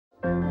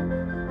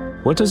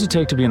What does it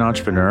take to be an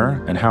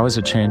entrepreneur, and how is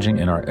it changing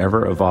in our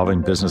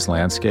ever-evolving business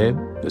landscape?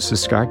 This is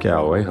Scott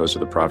Galloway, host of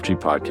the Prop G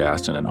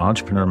podcast and an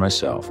entrepreneur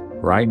myself.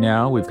 Right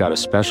now, we've got a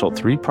special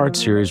 3-part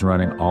series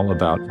running all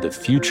about the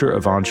future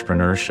of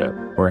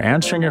entrepreneurship. We're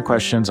answering your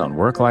questions on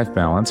work-life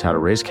balance, how to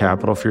raise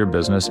capital for your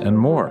business, and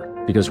more.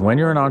 Because when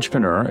you're an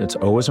entrepreneur, it's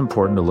always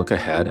important to look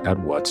ahead at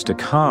what's to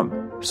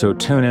come. So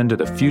tune in to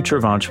the Future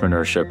of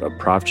Entrepreneurship, a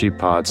Prop G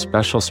pod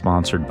special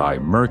sponsored by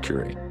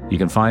Mercury. You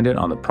can find it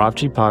on the Prop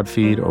G pod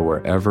feed or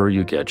wherever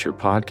you get your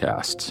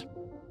podcasts.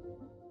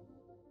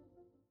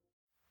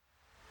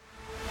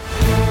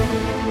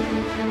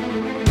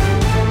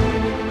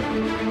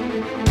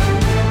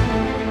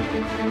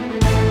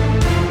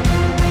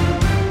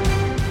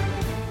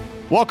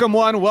 Welcome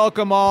one,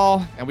 welcome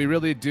all, and we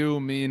really do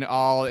mean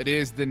all. It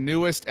is the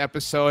newest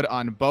episode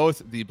on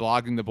both the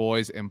Blogging the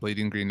Boys and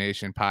Bleeding Green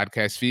Nation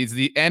podcast feeds.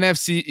 The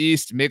NFC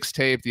East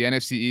mixtape. The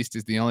NFC East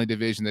is the only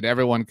division that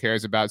everyone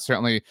cares about,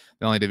 certainly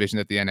the only division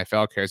that the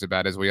NFL cares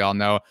about, as we all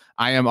know.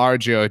 I am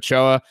RJ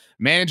Ochoa,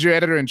 manager,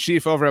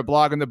 editor-in-chief over at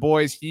Blogging the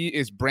Boys. He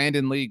is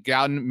Brandon Lee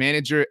Gowton,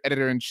 manager,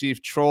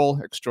 editor-in-chief, troll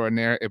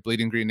extraordinaire at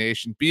Bleeding Green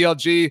Nation.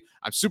 BLG,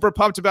 I'm super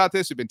pumped about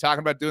this. We've been talking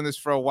about doing this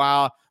for a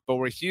while, but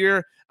we're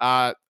here.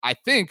 I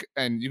think,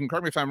 and you can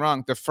correct me if I'm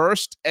wrong, the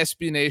first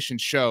SB Nation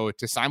show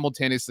to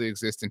simultaneously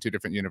exist in 2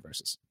 different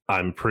universes.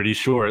 I'm pretty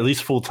sure, at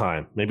least full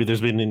time. Maybe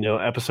there's been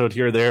episode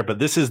here or there, but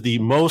this is the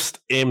most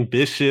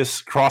ambitious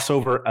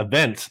crossover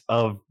event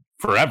of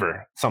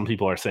forever, some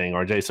people are saying,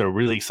 RJ. So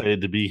really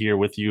excited to be here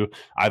with you.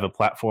 I have a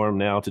platform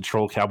now to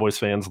troll Cowboys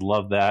fans.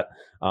 Love that.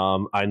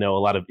 I know a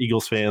lot of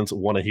Eagles fans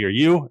want to hear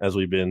you, as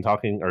we've been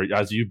talking, or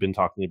as you've been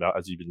talking about,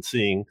 as you've been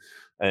seeing.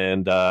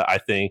 And I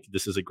think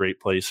this is a great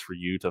place for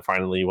you to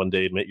finally one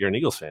day admit you're an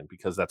Eagles fan,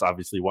 because that's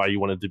obviously why you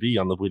wanted to be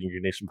on the Bleeding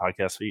Green Nation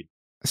podcast feed.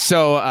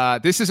 So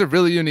this is a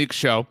really unique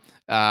show,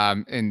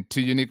 and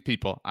 2 unique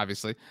people,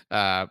 obviously,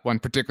 one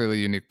particularly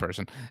unique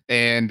person.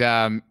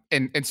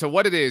 And so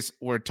what it is,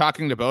 we're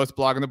talking to both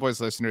Blogging the Boys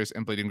listeners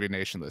and Bleeding Green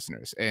Nation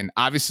listeners. And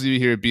obviously you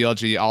hear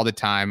BLG all the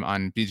time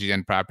on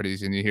BGN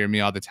properties, and you hear me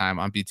all the time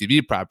on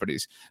BTB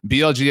properties.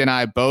 BLG and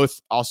I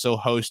both also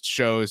host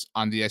shows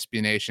on the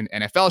SB Nation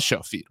NFL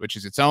show feed, which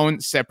is its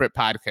own separate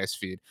podcast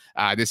feed.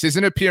 This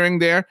isn't appearing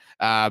there,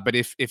 but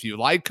if you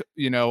like,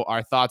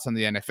 our thoughts on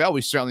the NFL,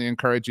 we certainly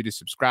encourage you to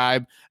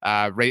subscribe,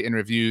 rate and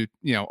review,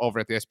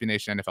 over at the SB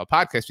Nation NFL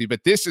podcast feed.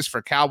 But this is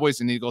for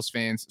Cowboys and Eagles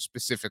fans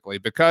specifically,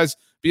 because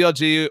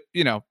BLG,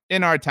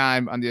 in our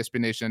time on the SB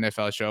Nation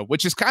NFL show,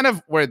 which is kind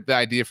of where the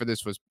idea for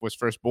this was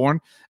first born,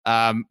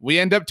 we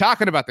end up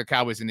talking about the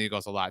Cowboys and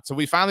Eagles a lot. So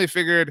we finally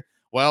figured,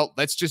 well,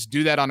 let's just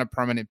do that on a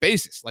permanent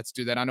basis. Let's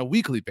do that on a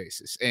weekly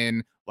basis.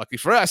 And lucky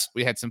for us,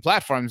 we had some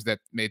platforms that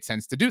made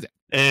sense to do that.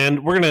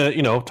 And we're going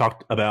to,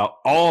 talk about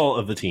all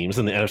of the teams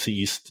in the NFC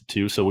East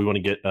too. So we want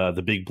to get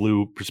the big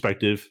blue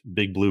perspective,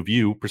 big blue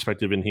view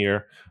perspective in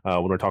here.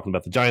 When we're talking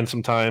about the Giants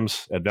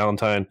sometimes at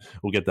Valentine,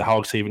 we'll get the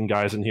Hogshaven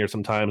guys in here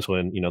sometimes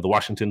when, the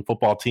Washington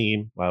football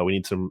team, we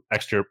need some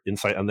extra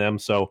insight on them.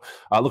 So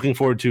looking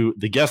forward to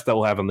the guests that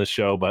we'll have on this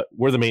show, but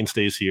we're the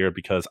mainstays here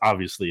because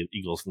obviously the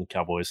Eagles and the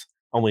Cowboys,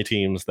 only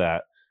teams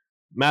that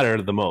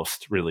matter the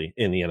most, really,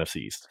 in the NFC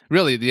East.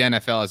 Really, the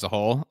NFL as a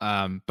whole.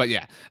 But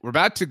yeah, we're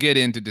about to get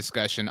into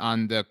discussion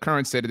on the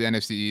current state of the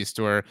NFC East.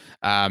 We're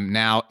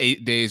now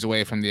 8 days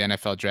away from the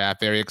NFL draft.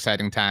 Very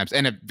exciting times,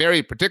 and a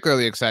very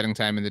particularly exciting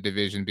time in the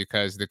division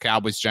because the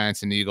Cowboys,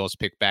 Giants, and Eagles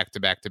pick back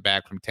to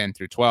back from 10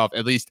 through 12,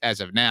 at least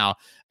as of now.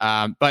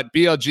 But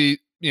BLG,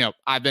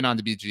 I've been on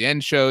the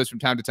BGN shows from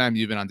time to time.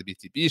 You've been on the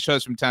BTB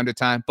shows from time to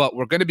time, but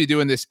we're going to be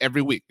doing this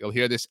every week. You'll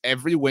hear this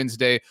every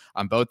Wednesday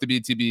on both the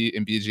BTB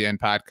and BGN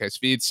podcast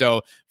feeds.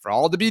 So for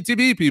all the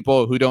BTB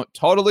people who don't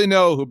totally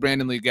know who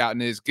Brandon Lee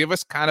Gowton is, give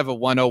us kind of a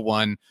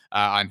 101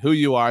 on who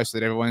you are so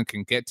that everyone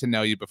can get to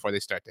know you before they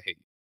start to hate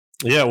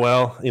you. Yeah,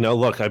 well,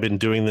 look, I've been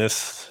doing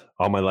this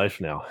all my life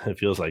now. It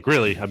feels like,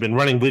 really, I've been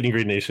running Bleeding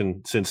Green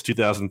Nation since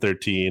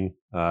 2013.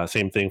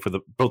 Same thing for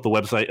both the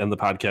website and the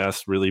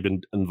podcast. Really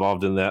been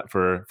involved in that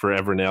for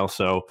forever now.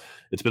 So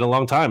it's been a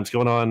long time. It's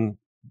going on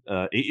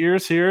 8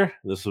 years here.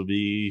 This will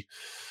be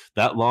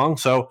that long.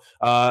 So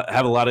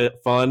have a lot of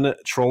fun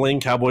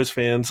trolling Cowboys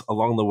fans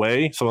along the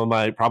way. Some of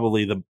my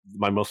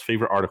most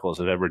favorite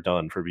articles I've ever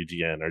done for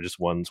BGN are just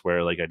ones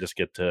where I just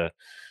get to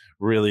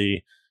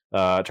really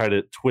try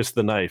to twist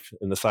the knife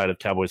in the side of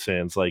Cowboys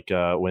fans, like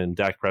when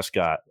Dak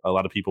Prescott, a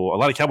lot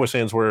of Cowboys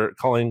fans were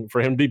calling for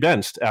him to be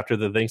benched after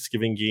the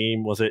Thanksgiving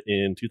game. Was it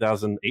in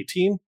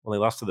 2018 when they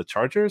lost to the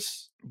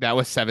Chargers? That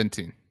was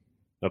 17.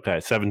 Okay,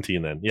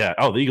 17 then. Yeah.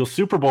 Oh, the Eagles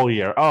Super Bowl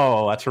year.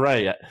 Oh, that's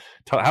right.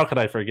 How could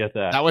I forget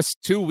that? That was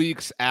 2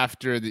 weeks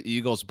after the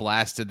Eagles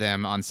blasted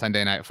them on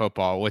Sunday Night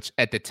Football, which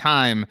at the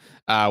time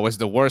was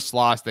the worst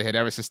loss they had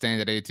ever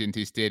sustained at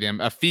AT&T Stadium,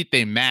 a feat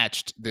they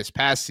matched this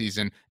past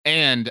season.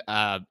 And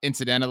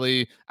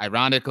incidentally,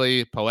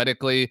 ironically,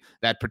 poetically,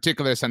 that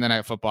particular Sunday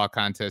Night Football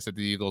contest that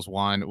the Eagles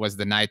won was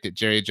the night that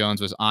Jerry Jones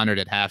was honored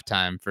at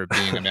halftime for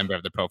being a member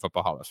of the Pro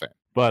Football Hall of Fame.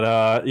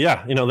 But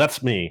yeah,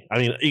 that's me. I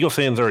mean, Eagles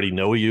fans already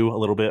know you a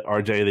little little bit,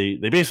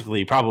 RJ, they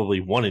basically probably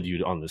wanted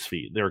you on this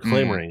feed. They were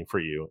clamoring for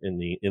you in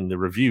the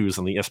reviews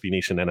on the SB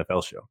Nation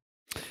NFL show.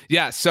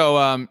 Yeah.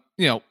 So,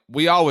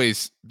 we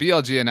always,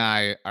 BLG and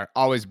I are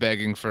always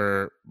begging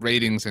for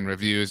ratings and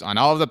reviews on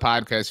all of the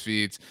podcast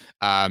feeds.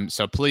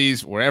 So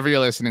please, wherever you're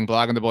listening,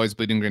 Blogging the Boys,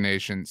 Bleeding Green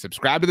Nation,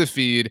 subscribe to the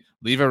feed,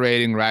 leave a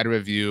rating, write a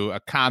review, a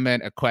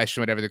comment, a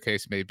question, whatever the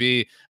case may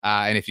be.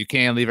 And if you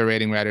can, leave a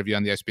rating, write a review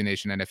on the SB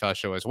Nation NFL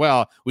show as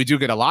well. We do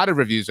get a lot of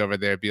reviews over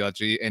there,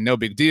 BLG, and no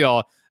big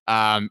deal.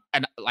 And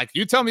like,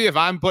 you tell me if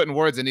I'm putting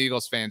words in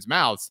Eagles fans'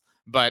 mouths,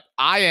 but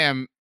I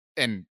am,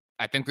 and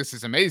I think this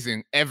is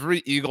amazing,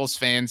 every Eagles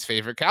fan's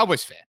favorite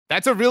Cowboys fan.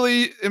 That's a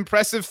really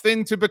impressive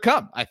thing to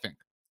become, I think.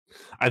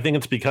 I think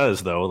it's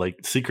because, though, like,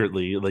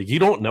 secretly, like, you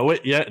don't know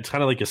it yet. It's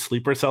kind of like a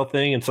sleeper cell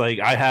thing. It's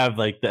like I have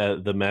like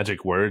the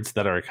magic words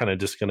that are kind of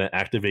just going to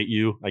activate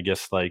you, I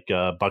guess, like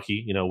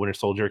Bucky, Winter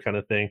Soldier kind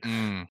of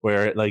thing,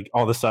 where like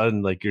all of a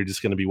sudden, like, you're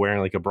just going to be wearing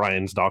like a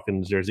Brian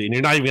Dawkins jersey and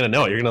you're not even going to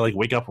know it. You're going to like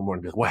wake up one morning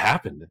and be like, what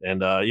happened?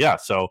 And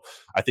so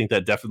I think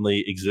that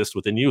definitely exists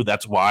within you.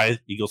 That's why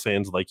Eagles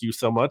fans like you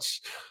so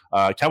much.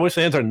 Cowboys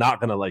fans are not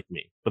going to like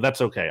me, but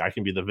that's okay. I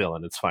can be the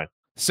villain. It's fine.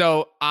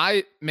 So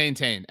I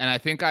maintain, and I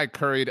think I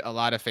curried a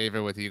lot of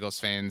favor with Eagles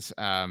fans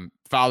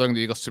following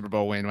the Eagles Super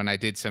Bowl win when I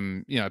did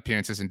some,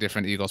 appearances in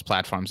different Eagles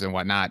platforms and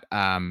whatnot,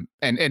 and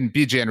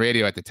BGN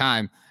Radio at the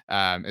time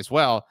as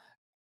well.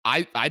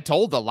 I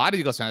told a lot of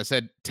Eagles fans, I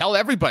said, tell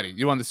everybody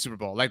you won the Super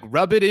Bowl, like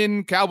rub it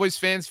in Cowboys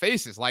fans'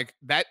 faces, like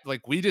that,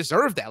 like we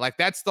deserve that, like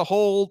that's the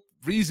whole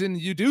reason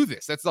you do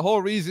this. That's the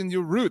whole reason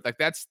you root. Like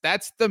that's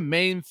the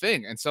main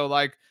thing. And so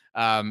like,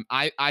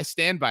 I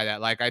stand by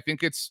that. Like, I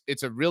think it's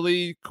a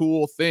really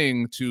cool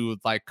thing to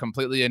like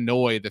completely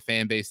annoy the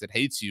fan base that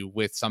hates you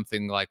with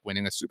something like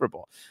winning a Super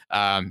Bowl.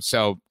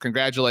 So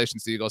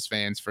congratulations to Eagles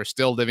fans for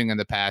still living in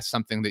the past,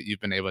 something that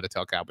you've been able to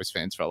tell Cowboys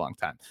fans for a long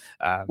time.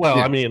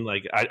 I mean,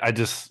 like, I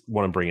just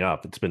want to bring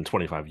up, it's been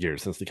 25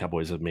 years since the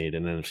Cowboys have made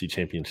an NFC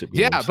championship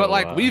game. Yeah, but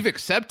like we've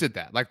accepted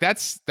that. Like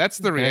that's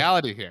the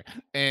reality here.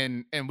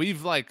 And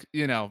we've like,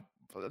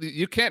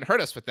 you can't hurt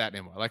us with that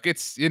anymore. Like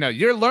it's,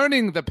 you're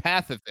learning the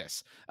path of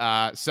this.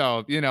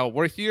 So,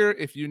 we're here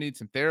if you need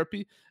some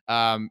therapy.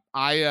 I've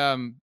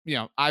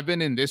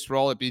been in this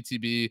role at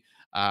BTB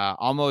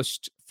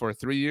almost for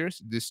 3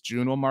 years. This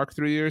June will mark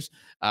 3 years.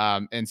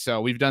 And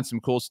so we've done some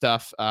cool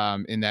stuff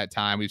in that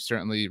time. We've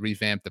certainly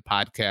revamped the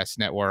podcast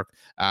network.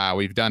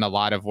 We've done a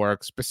lot of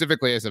work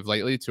specifically as of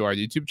lately to our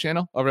YouTube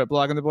channel over at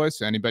Blogging the Boys.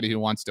 So anybody who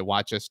wants to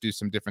watch us do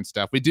some different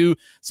stuff, we do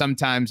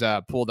sometimes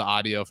pull the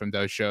audio from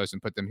those shows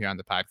and put them here on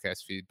the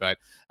podcast feed. But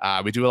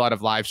we do a lot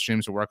of live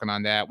streams. We're working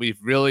on that. We've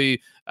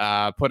really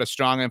put a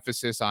strong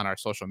emphasis on our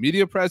social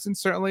media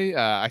presence. Certainly,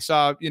 I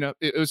saw,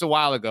 it was a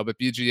while ago, but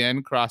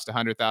BGN crossed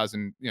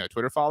 100,000,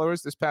 Twitter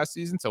followers this past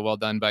season. So well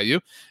done by you.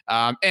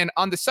 And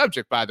on the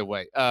subject, by the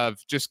way,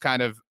 of just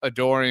kind of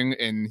adoring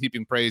and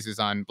heaping praises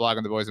on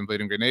Blogging the Boys and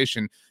Bleeding Green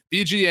Nation,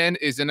 BGN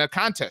is in a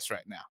contest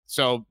right now.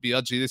 So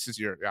BLG, this is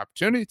your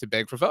opportunity to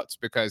beg for votes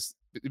because,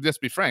 let's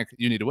be frank,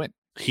 you need to win.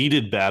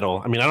 Heated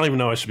battle. I mean, I don't even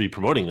know I should be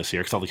promoting this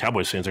here because all the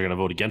Cowboys fans are going to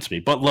vote against me.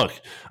 But look,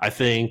 I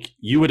think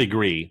you would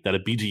agree that a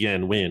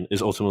BGN win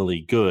is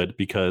ultimately good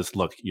because,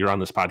 look, you're on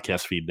this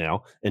podcast feed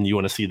now and you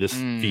want to see this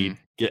feed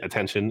get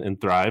attention and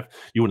thrive.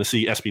 You want to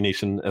see SB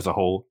Nation as a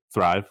whole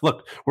thrive.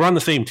 Look, we're on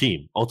the same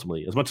team,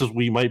 ultimately. As much as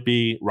we might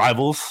be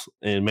rivals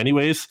in many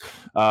ways,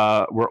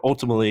 we're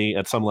ultimately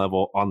at some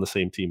level on the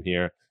same team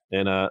here.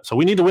 And so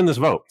we need to win this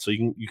vote. So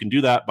you can do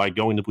that by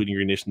going to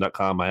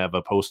bleedinggreennation.com. I have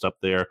a post up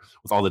there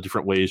with all the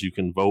different ways you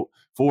can vote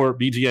for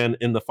BGN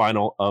in the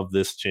final of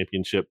this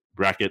championship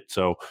bracket.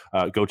 So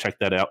go check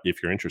that out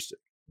if you're interested.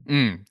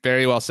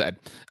 Very well said.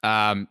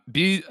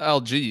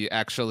 BLG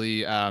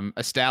actually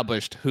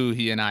established who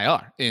he and I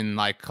are in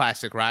like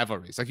classic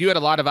rivalries. Like you had a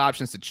lot of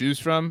options to choose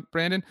from,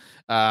 Brandon.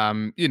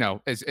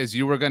 As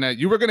you were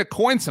gonna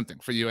coin something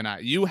for you and I.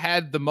 You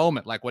had the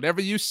moment, like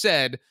whatever you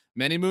said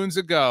many moons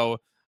ago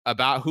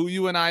about who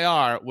you and I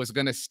are was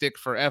going to stick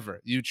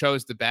forever. You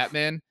chose the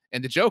Batman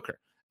and the Joker.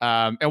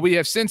 And we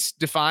have since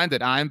defined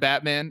that I'm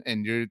Batman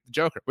and you're the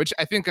Joker, which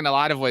I think in a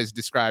lot of ways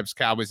describes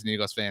Cowboys and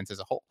Eagles fans as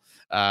a whole.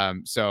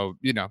 So,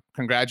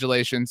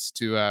 congratulations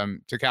to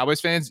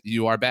Cowboys fans.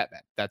 You are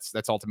Batman.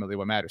 That's ultimately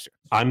what matters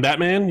here. I'm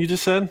Batman, you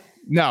just said?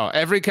 No,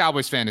 every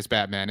Cowboys fan is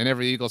Batman and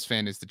every Eagles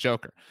fan is the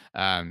Joker.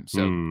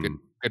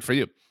 Good for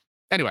you.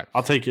 Anyway,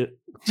 I'll take it.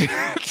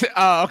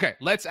 Okay,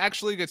 let's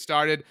actually get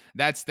started.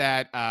 That's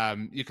that.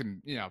 You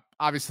can,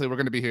 obviously we're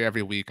going to be here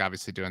every week,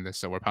 obviously doing this,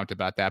 so we're pumped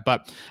about that.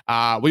 But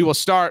we will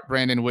start,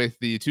 Brandon, with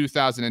the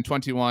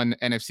 2021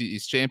 NFC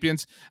East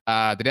champions,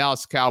 the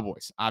Dallas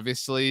Cowboys.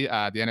 Obviously,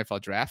 the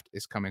NFL draft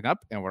is coming up,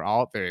 and we're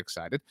all very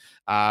excited.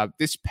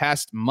 This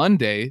past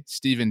Monday,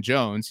 Stephen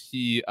Jones,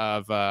 he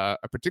of a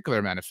particular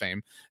amount of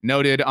fame,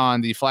 noted on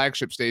the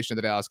flagship station of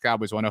the Dallas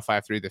Cowboys,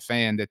 105.3 The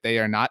Fan, that they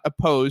are not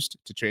opposed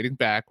to trading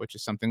back, which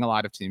is something a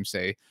lot of teams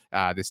say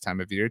this time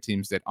of year,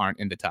 teams that aren't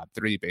in the top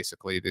three,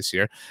 basically, this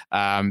year.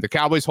 The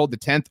Cowboys hold the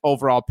 10th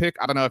overall pick.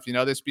 I don't know if you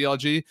know this,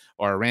 BLG,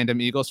 or a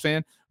random Eagles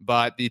fan,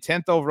 but the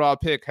 10th overall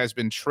pick has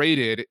been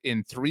traded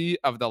in 3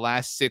 of the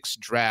last 6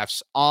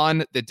 drafts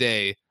on the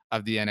day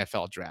of the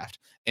NFL draft.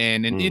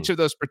 And in each of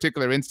those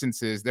particular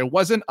instances, there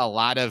wasn't a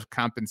lot of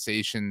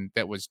compensation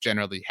that was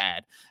generally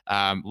had.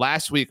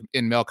 Last week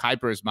in Mel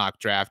Kiper's mock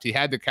draft, he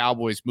had the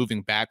Cowboys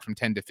moving back from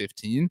 10 to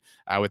 15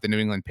 with the New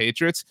England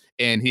Patriots,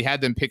 and he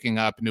had them picking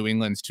up New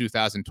England's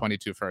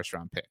 2022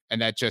 first-round pick. And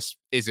that just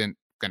isn't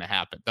going to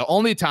happen. The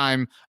only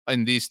time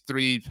in these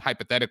 3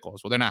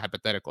 hypotheticals, well, they're not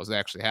hypotheticals, they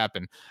actually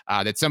happen,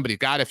 that somebody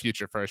got a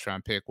future first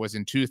round pick was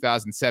in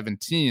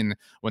 2017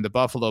 when the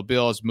Buffalo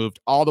Bills moved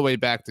all the way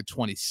back to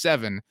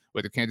 27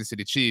 with the Kansas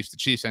City Chiefs. The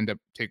Chiefs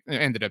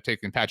ended up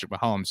taking Patrick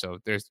Mahomes, so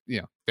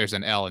there's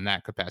an L in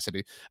that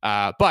capacity.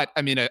 But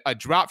I mean, a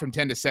drop from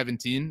 10 to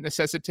 17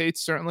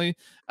 necessitates certainly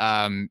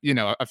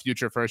a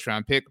future first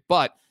round pick.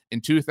 But in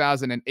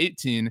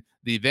 2018,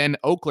 the then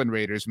Oakland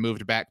Raiders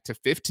moved back to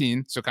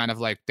 15. So kind of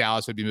like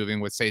Dallas would be moving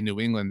with, say, New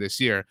England this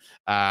year.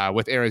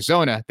 With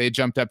Arizona, they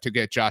jumped up to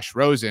get Josh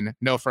Rosen.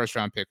 No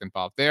first-round pick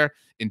involved there.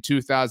 In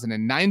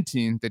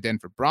 2019, the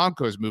Denver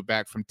Broncos moved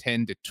back from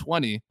 10 to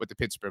 20 with the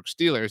Pittsburgh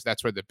Steelers.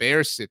 That's where the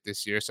Bears sit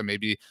this year. So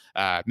maybe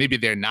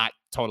they're not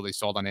totally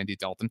sold on Andy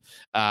Dalton.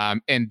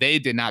 And they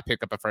did not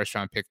pick up a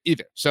first-round pick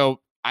either.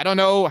 So I don't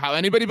know how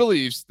anybody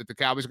believes that the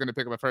Cowboys are going to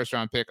pick up a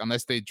first-round pick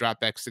unless they drop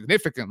back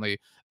significantly.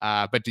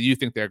 But do you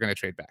think they're going to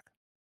trade back?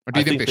 Or do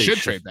you think they should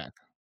trade back?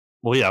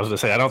 Well, yeah, I was going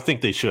to say, I don't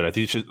think they should. I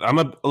think they should.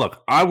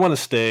 I want to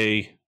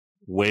stay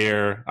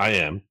where I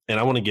am, and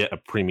I want to get a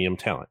premium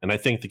talent. And I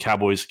think the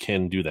Cowboys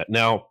can do that.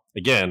 Now,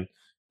 again,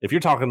 if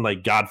you're talking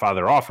like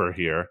Godfather offer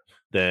here,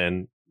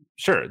 then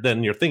sure,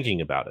 then you're thinking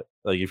about it.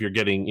 Like if you're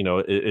getting,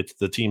 it's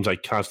the teams I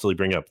constantly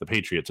bring up, the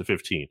Patriots at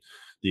 15,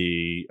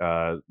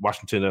 the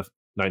Washington at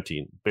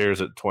 19,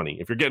 Bears at 20.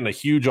 If you're getting a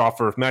huge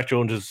offer, if Mac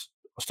Jones is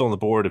still on the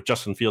board, if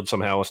Justin Fields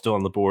somehow is still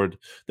on the board,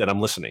 then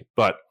I'm listening.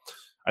 But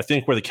I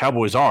think where the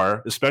Cowboys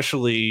are,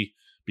 especially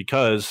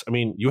because, I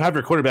mean, you have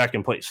your quarterback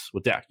in place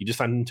with Dak. You just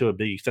signed into a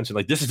big extension.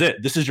 Like, this is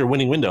it. This is your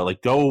winning window.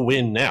 Like, go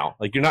win now.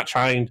 Like, you're not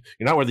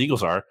where the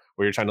Eagles are,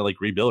 where you're trying to, like,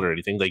 rebuild or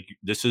anything. Like,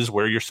 this is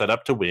where you're set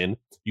up to win.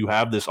 You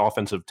have this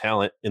offensive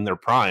talent in their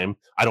prime.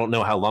 I don't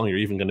know how long you're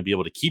even going to be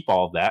able to keep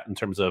all of that in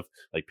terms of,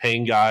 like,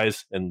 paying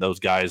guys and those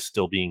guys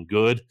still being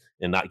good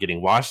and not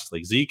getting washed,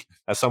 like Zeke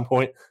at some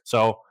point.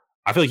 So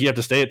I feel like you have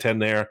to stay at 10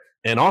 there.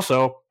 And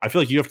also, I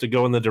feel like you have to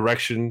go in the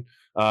direction,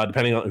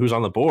 depending on who's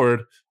on the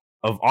board,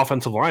 of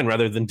offensive line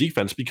rather than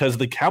defense, because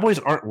the Cowboys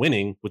aren't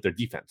winning with their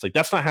defense. Like,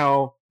 that's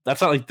not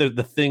like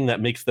the thing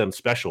that makes them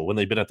special when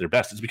they've been at their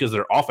best. It's because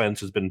their offense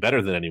has been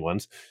better than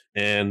anyone's.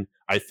 And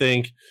I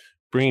think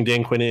bringing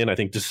Dan Quinn in, I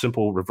think just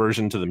simple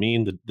reversion to the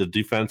mean, the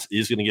defense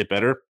is going to get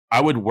better.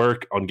 I would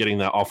work on getting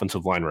that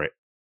offensive line right.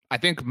 I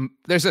think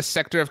there's a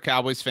sector of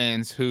Cowboys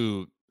fans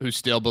who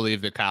still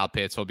believe that Kyle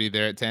Pitts will be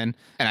there at 10.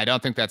 And I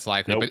don't think that's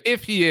likely. Nope. But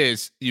if he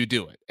is, you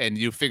do it and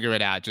you figure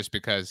it out just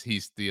because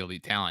he's the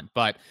elite talent.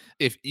 But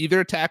if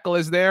either tackle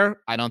is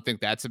there, I don't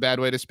think that's a bad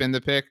way to spin the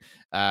pick.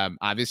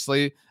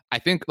 Obviously, I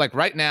think like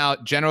right now,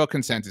 general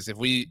consensus, if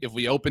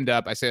we opened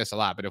up, I say this a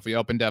lot, but if we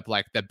opened up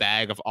like the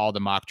bag of all the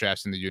mock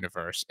drafts in the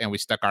universe and we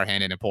stuck our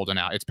hand in and pulled one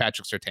out, it's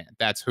Patrick Surtain.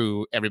 That's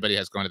who everybody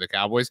has going to the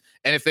Cowboys.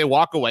 And if they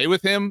walk away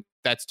with him,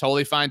 that's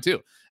totally fine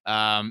too.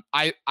 I'm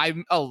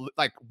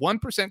like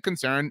 1%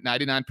 concerned,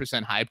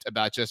 99% hyped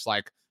about just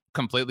like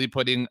completely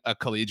putting a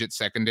collegiate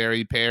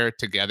secondary pair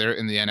together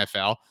in the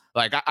NFL.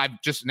 Like I've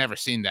just never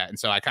seen that. And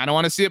so I kind of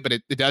want to see it, but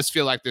it does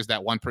feel like there's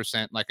that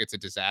 1%, like it's a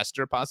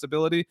disaster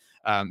possibility.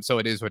 So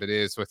it is what it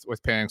is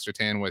with pairing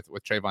Surtain with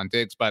Trayvon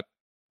Diggs. But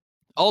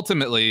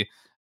ultimately,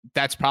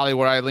 that's probably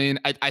where I lean.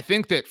 I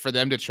think that for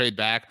them to trade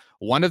back,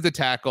 one of the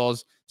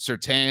tackles,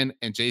 Surtain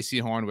and J.C.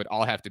 Horn would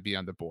all have to be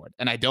on the board.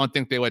 And I don't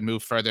think they would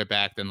move further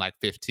back than like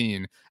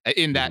 15.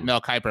 In that Mel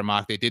Kiper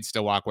mock, they did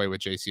still walk away with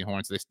J.C.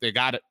 Horn. So they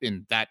got it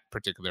in that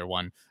particular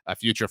one, a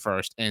future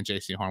first and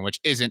J.C. Horn, which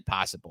isn't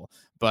possible.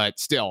 But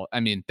still,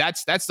 I mean,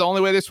 that's the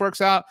only way this works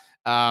out.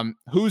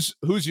 Who's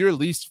your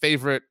least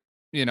favorite,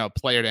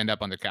 player to end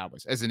up on the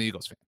Cowboys as an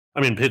Eagles fan? I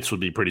mean, Pitts would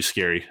be pretty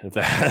scary if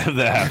that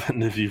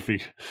happened, if you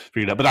figured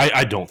it out. But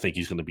I don't think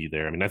he's going to be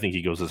there. I mean, I think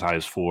he goes as high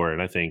as 4, and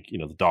I think,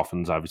 the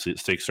Dolphins, obviously, at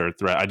 6 are a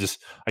threat.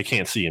 I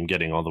can't see him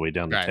getting all the way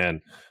down to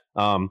 10.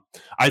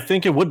 I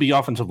think it would be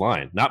offensive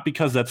line, not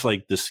because that's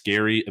like the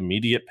scary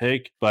immediate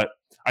pick, but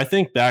I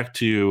think back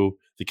to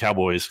the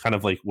Cowboys, kind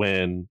of like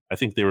when I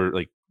think they were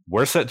like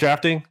worse at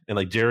drafting and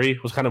like Jerry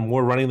was kind of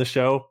more running the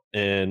show,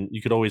 and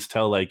you could always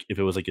tell like if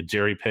it was like a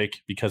Jerry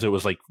pick because it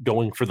was like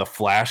going for the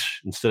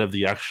flash instead of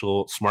the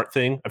actual smart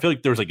thing. I feel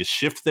like there was like a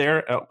shift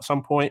there at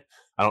some point.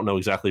 I don't know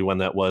exactly when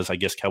that was. I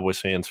guess Cowboys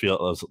fans feel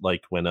it was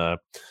like when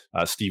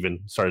Steven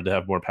started to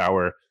have more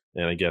power,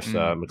 and I guess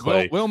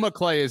McClay. Will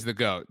McClay is the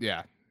GOAT.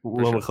 Yeah.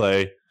 Will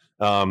McClay.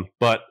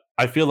 But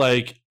I feel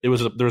like there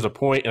was a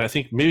point, and I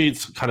think maybe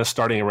it's kind of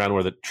starting around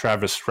where the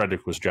Travis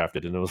Frederick was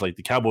drafted, and it was like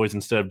the Cowboys,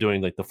 instead of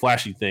doing like the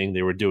flashy thing,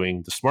 they were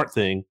doing the smart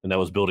thing, and that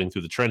was building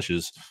through the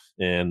trenches.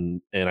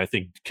 And I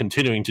think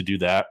continuing to do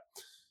that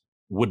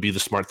would be the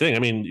smart thing. I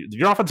mean,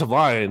 your offensive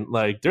line,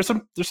 like there's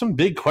some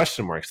big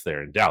question marks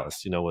there in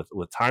Dallas,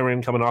 with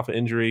Tyron coming off an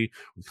injury,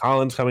 with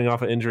Collins coming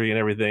off an injury and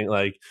everything.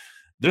 Like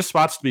there's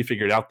spots to be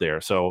figured out there.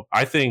 So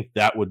I think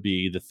that would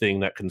be the thing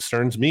that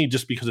concerns me,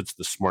 just because it's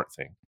the smart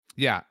thing.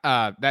 Yeah,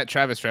 that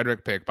Travis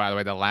Frederick pick, by the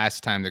way, the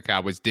last time the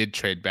Cowboys did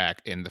trade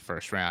back in the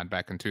first round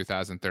back in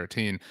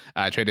 2013,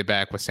 traded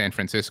back with San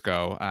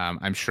Francisco.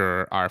 I'm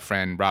sure our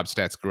friend Rob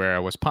Stats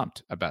Guerrero was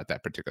pumped about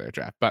that particular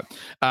draft. But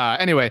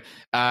anyway,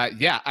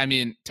 yeah, I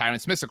mean,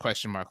 Tyron Smith's a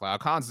question mark. Lyle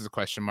Collins is a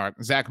question mark.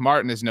 Zach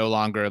Martin is no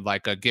longer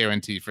like a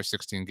guarantee for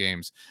 16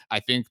 games.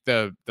 I think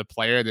the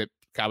player that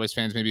Cowboys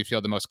fans maybe feel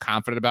the most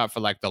confident about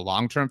for like the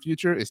long-term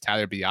future is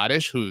Tyler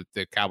Biadasz, who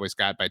the Cowboys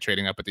got by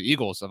trading up with the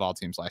Eagles of all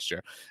teams last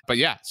year. But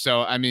yeah,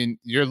 so I mean,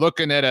 you're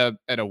looking at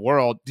a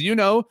world. Do you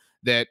know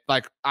that,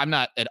 like, I'm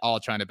not at all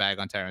trying to bag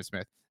on Tyron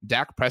Smith.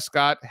 Dak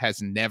Prescott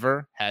has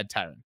never had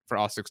Tyron for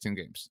all 16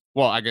 games.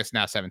 Well, I guess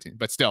now 17,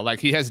 but still, like,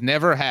 he has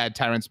never had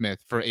Tyron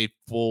Smith for a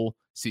full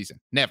season.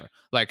 Never.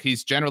 Like,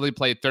 he's generally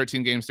played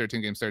 13 games.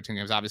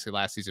 Obviously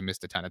last season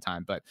missed a ton of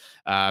time, but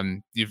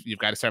you've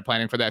got to start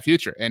planning for that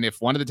future. And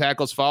if one of the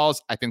tackles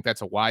falls, I think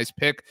that's a wise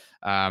pick.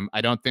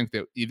 I don't think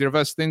that either of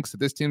us thinks that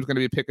this team's going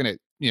to be picking it,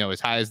 as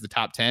high as the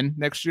top 10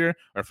 next year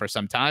or for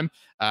some time.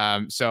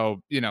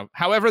 So,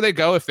 however they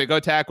go, if they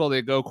go tackle,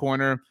 they go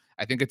corner,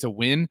 I think it's a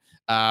win.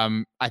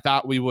 I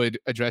thought we would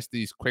address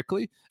these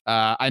quickly.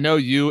 I know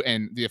you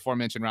and the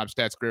aforementioned Rob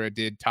Stats Guerrero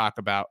did talk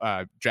about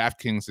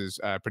DraftKings'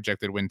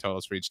 projected win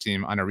totals for each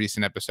team on a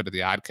recent episode of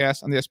the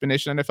Oddcast on the SB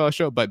Nation NFL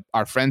show. But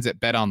our friends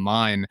at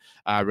BetOnline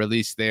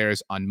released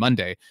theirs on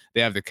Monday.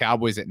 They have the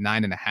Cowboys at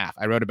 9.5.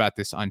 I wrote about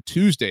this on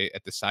Tuesday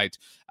at the site.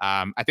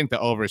 I think the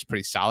over is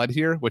pretty solid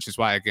here, which is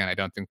why, again, I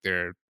don't think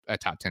they're a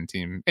top 10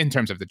 team in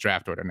terms of the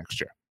draft order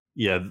next year.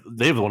 Yeah,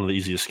 they have one of the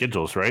easiest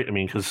schedules, right? I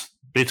mean, because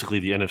basically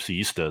the NFC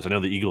East does. I know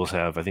the Eagles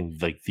have, I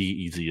think, like the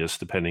easiest,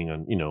 depending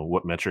on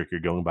what metric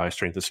you're going by,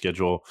 strength of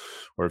schedule,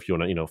 or if you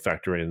want to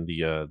factor in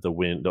the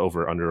win, the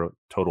over under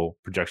total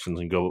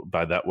projections and go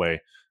by that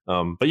way.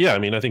 But yeah, I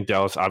mean, I think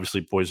Dallas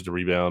obviously poised to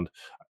rebound.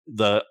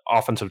 The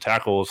offensive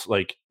tackles,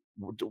 like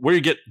where you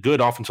get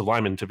good offensive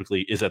linemen,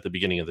 typically is at the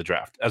beginning of the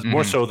draft, as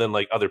more so than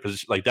like other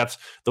positions. Like that's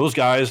those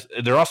guys.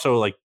 They're also,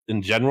 like,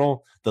 in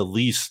general, the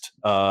least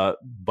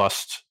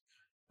bust.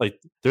 Like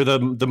they're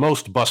the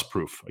most bust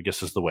proof, I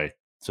guess is the way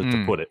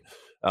to put it.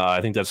 I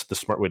think that's the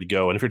smart way to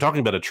go. And if you're talking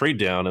about a trade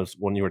down, as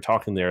when you were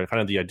talking there,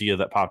 kind of the idea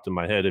that popped in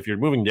my head, if you're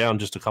moving down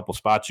just a couple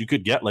spots, you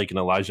could get like an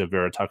Elijah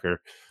Vera Tucker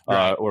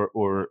right.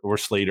 or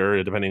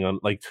Slater, depending on,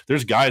 like,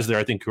 there's guys there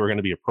I think who are going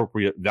to be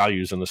appropriate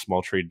values in the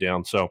small trade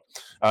down. So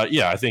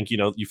yeah, I think,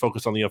 you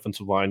focus on the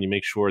offensive line, you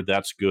make sure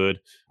that's good.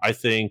 I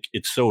think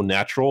it's so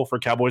natural for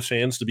Cowboys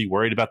fans to be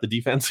worried about the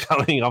defense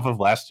coming off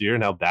of last year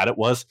and how bad it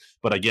was.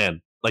 But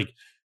again, like,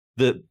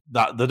 the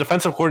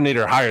defensive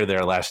coordinator hire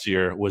there last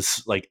year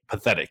was like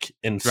pathetic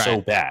and so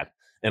bad.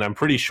 And I'm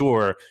pretty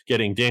sure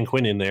getting Dan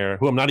Quinn in there,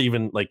 who I'm not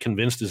even like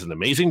convinced is an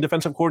amazing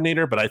defensive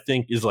coordinator, but I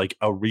think is like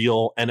a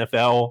real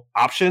NFL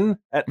option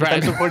at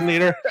defensive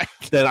coordinator,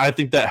 then I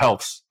think that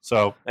helps.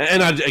 So,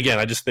 and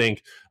I just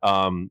think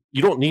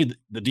you don't need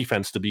the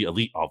defense to be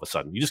elite all of a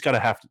sudden. You just got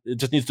to it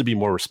just needs to be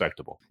more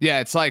respectable.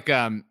 Yeah. It's like,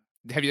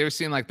 have you ever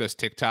seen like those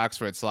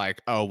TikToks where it's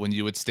like, oh, when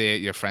you would stay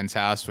at your friend's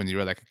house when you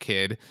were like a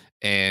kid,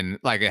 and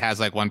like it has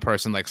like one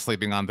person like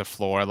sleeping on the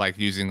floor, like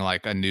using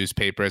like a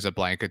newspaper as a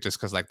blanket just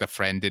because like the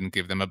friend didn't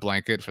give them a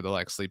blanket for the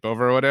like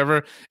sleepover or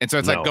whatever. And so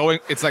it's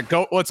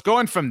it's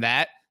going from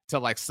that to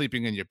like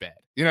sleeping in your bed.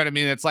 You know what I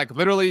mean? It's like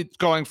literally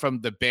going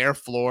from the bare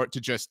floor to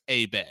just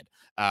a bed.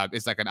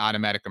 It's like an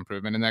automatic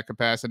improvement in that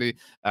capacity.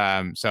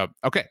 So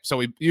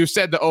you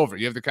said the over.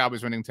 You have the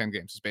Cowboys winning 10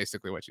 games. Is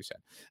basically what you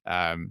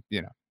said.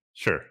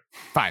 Sure.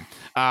 Fine.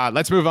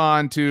 Let's move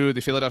on to the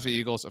Philadelphia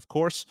Eagles, of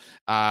course.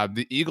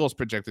 The Eagles'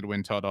 projected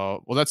win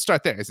total. Well, let's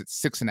start there. Is it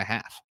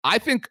 6.5? I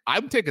think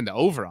I'm taking the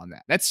over on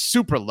that. That's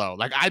super low.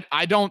 Like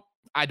I don't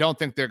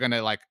think they're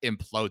gonna like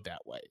implode that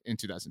way in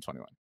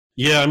 2021.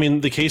 Yeah, I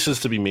mean, the case is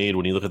to be made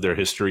when you look at their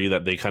history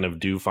that they kind of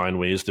do find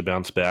ways to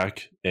bounce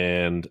back.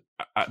 And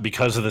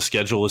because of the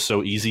schedule is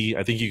so easy,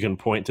 I think you can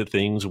point to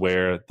things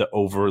where the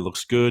over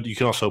looks good. You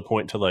can also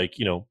point to, like,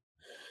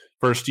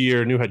 first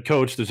year, new head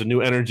coach, there's a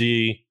new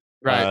energy.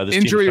 Right.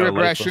 Injury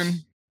regression.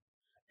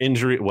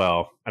 Injury.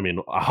 Well, I mean,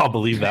 I'll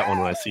believe that one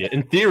when I see it.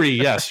 In theory,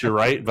 yes, you're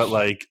right. But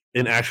like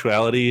in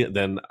actuality,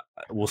 then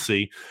we'll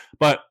see.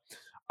 But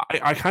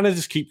I kind of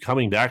just keep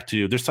coming back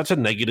to there's such a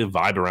negative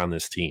vibe around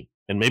this team.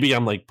 And maybe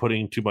I'm like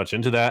putting too much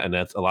into that. And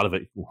that's a lot of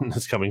it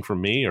is coming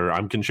from me, or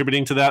I'm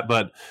contributing to that.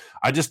 But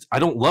I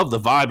don't love the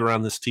vibe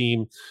around this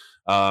team.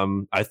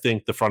 I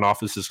think the front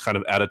office is kind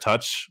of out of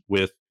touch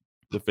with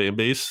the fan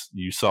base.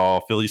 You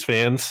saw Phillies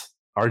fans,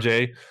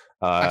 RJ.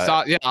 I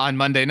saw, on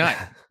Monday night.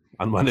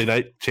 On Monday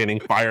night, chanting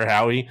 "Fire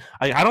Howie."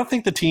 I don't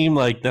think the team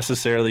like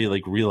necessarily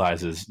like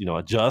realizes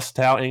just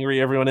how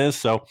angry everyone is.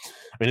 So,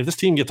 I mean, if this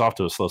team gets off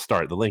to a slow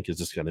start, the link is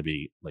just going to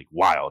be like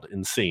wild,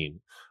 insane,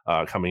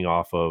 coming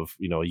off of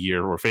a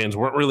year where fans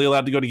weren't really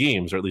allowed to go to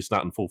games, or at least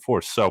not in full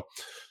force. So,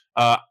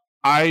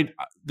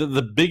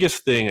 The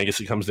biggest thing I guess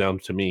it comes down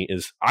to me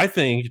is I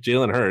think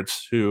Jalen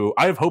Hurts, who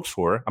I have hopes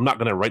for, I'm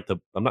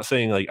not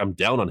saying like I'm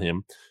down on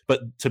him,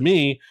 but to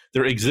me,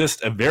 there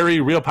exists a very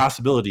real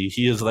possibility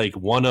he is like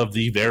one of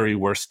the very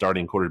worst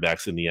starting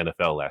quarterbacks in the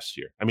NFL last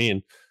year. I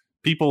mean,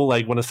 people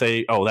like want to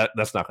say, oh,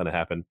 that's not going to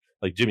happen.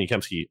 Like Jimmy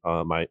Kempski,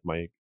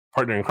 my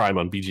partner in crime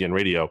on BGN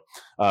Radio,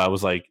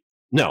 was like,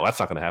 no, that's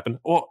not going to happen.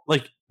 Well,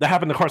 like that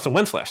happened to Carson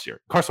Wentz last year.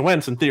 Carson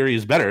Wentz, in theory,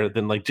 is better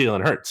than like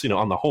Jalen Hurts,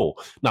 on the whole.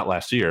 Not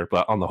last year,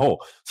 but on the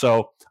whole.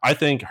 So I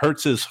think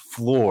Hurts's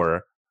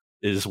floor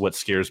is what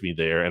scares me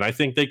there, and I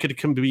think they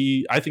could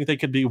be. I think they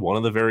could be one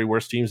of the very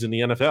worst teams in the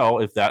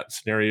NFL if that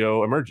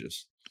scenario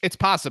emerges. It's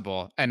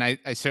possible, and I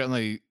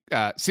certainly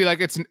see.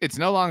 Like it's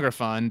no longer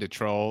fun to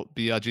troll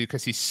BLG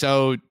because he's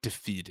so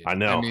defeated. I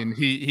know. I mean,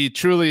 he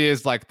truly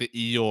is like the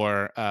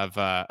Eeyore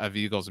of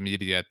Eagles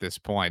media at this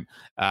point.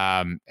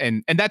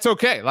 And that's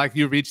okay. Like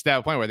you reached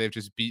that point where they've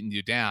just beaten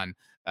you down.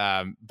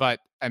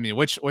 But I mean,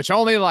 which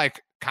only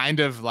like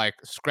kind of like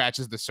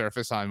scratches the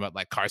surface on what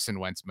like Carson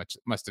Wentz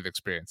must have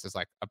experienced as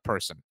like a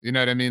person. You know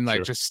what I mean?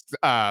 Like Sure. just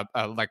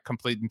like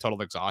complete and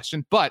total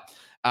exhaustion. But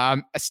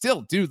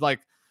still, dude,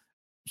 like.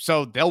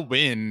 So they'll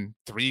win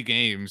 3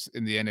 games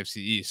in the NFC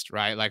East,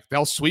 right? Like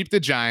they'll sweep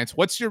the Giants.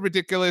 What's your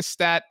ridiculous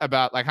stat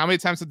about like how many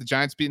times have the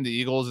Giants beaten the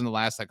Eagles in the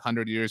last like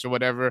 100 years or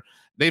whatever?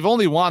 They've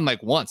only won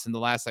like once in the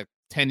last like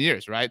 10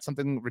 years, right?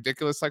 Something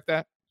ridiculous like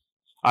that.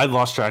 I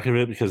lost track of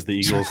it because the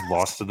Eagles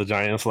lost to the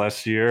Giants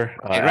last year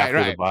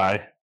after the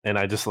bye, and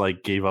I just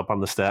like gave up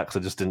on the stat because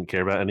I just didn't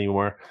care about it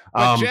anymore.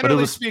 But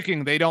generally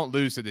speaking, they don't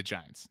lose to the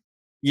Giants.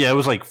 Yeah, it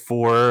was like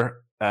 4.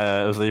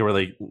 They were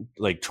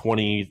like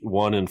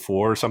 21-4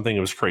 or something. It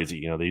was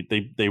crazy.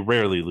 They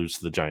rarely lose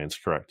to the Giants.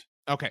 Correct.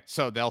 Okay,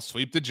 so they'll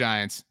sweep the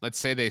Giants. Let's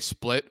say they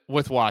split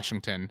with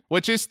Washington,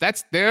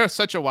 they're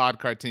such a wild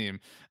card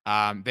team.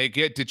 They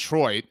get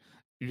Detroit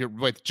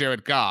with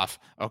Jared Goff.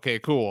 Okay,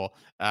 cool.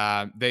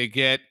 They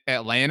get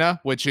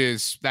Atlanta,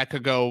 that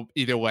could go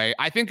either way.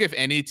 I think if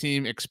any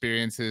team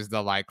experiences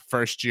the like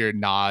first year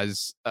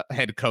Nas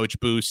head coach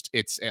boost,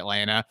 it's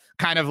Atlanta.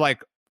 Kind of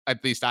like.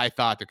 At least I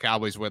thought the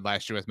Cowboys would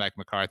last year with Mike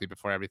McCarthy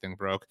before everything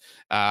broke.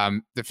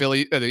 The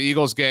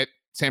Eagles get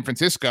San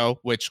Francisco,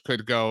 which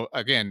could go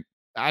again.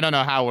 I don't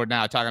know how we're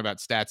now talking about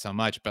stats so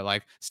much, but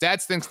like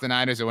stats thinks the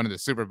Niners are winning the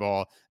Super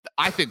Bowl.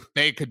 I think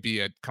they could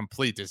be a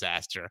complete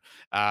disaster.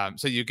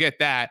 So you get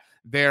that.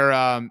 Their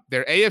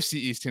AFC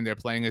East team they're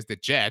playing is the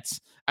Jets.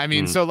 I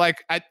mean, so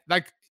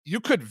you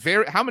could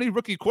how many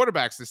rookie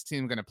quarterbacks this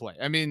team going to play?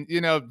 I mean,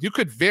 you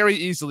could very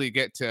easily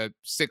get to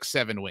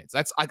 6-7 wins.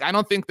 That's like, I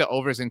don't think the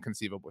over is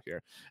inconceivable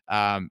here.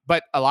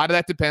 But a lot of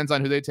that depends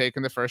on who they take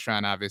in the first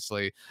round.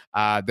 Obviously,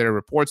 there are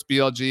reports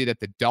BLG that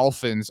the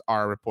Dolphins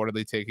are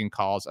reportedly taking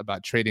calls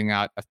about trading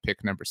out of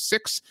pick number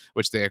 6,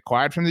 which they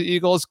acquired from the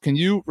Eagles. Can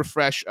you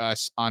refresh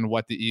us on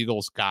what the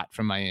Eagles got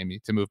from Miami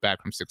to move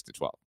back from 6 to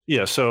 12?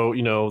 Yeah, so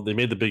they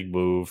made the big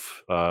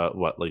move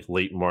like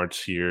late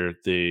March here.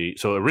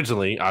 So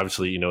originally,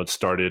 obviously, it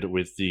started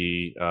with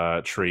the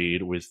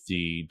trade with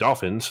the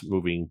Dolphins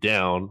moving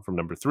down from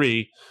number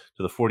 3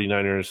 to the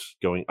 49ers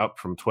going up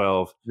from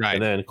 12. Right.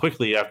 And then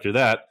quickly after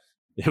that,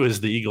 it was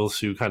the Eagles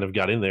who kind of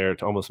got in there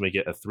to almost make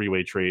it a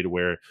 3-way trade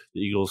where the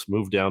Eagles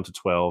moved down to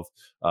 12.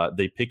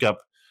 They pick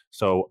up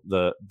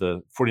the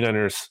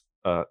 49ers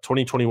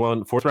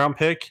 2021 4th round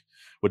pick,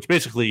 which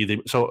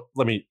basically so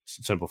let me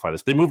simplify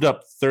this. They moved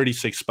up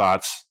 36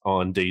 spots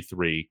on day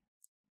 3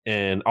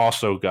 and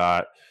also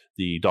got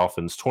the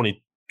Dolphins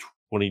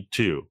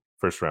 2022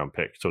 first round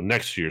pick. So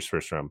next year's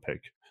first round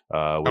pick,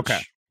 which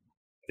I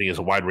think is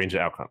a wide range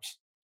of outcomes.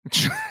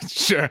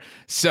 Sure.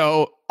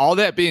 So all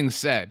that being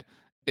said,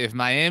 if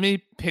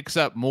Miami picks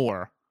up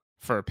more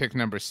for pick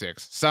number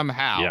 6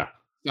 somehow,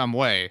 some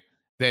way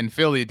than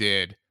Philly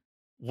did,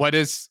 what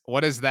is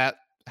that?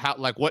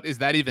 What is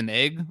that even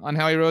egg on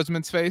Howie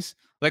Roseman's face?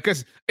 Like,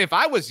 because if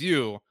I was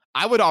you,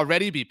 I would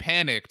already be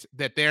panicked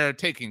that they're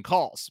taking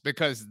calls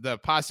because the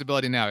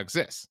possibility now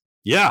exists.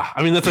 Yeah,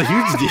 I mean that's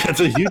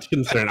a huge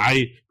concern.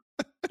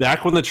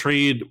 Back when the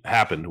trade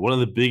happened, one of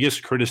the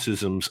biggest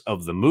criticisms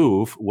of the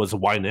move was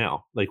why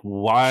now? Like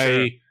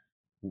why?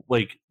 Sure.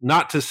 Like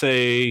not to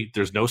say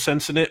there's no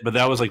sense in it, but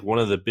that was like one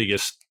of the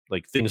biggest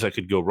like things that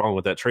could go wrong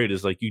with that trade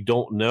is like you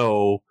don't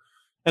know.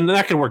 And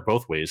that can work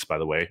both ways, by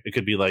the way. It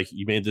could be like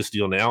you made this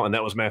deal now and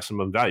that was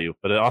maximum value.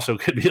 But it also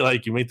could be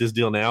like you make this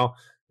deal now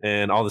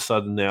and all of a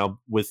sudden now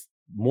with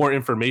more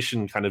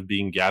information kind of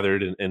being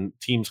gathered and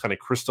teams kind of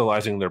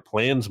crystallizing their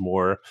plans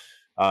more,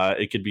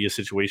 it could be a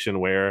situation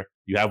where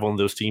you have one of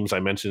those teams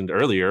I mentioned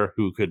earlier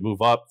who could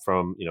move up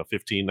from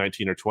 15,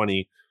 19, or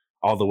 20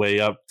 all the way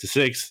up to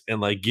 6 and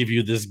like give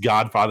you this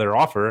Godfather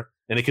offer.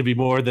 And it could be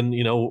more than,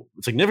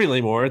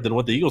 significantly more than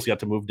what the Eagles got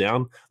to move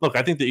down. Look,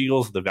 I think the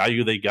Eagles, the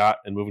value they got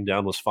and moving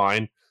down was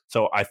fine.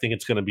 So I think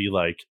it's going to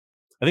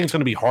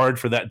be hard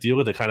for that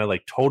deal to kind of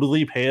like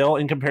totally pale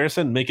in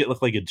comparison, make it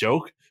look like a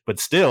joke. But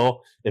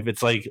still, if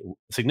it's like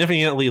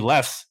significantly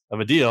less of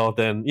a deal,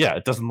 then yeah,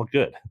 it doesn't look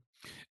good.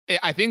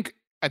 I think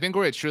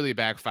where it truly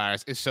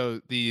backfires is so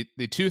the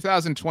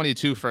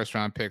 2022 first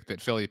round pick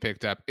that Philly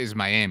picked up is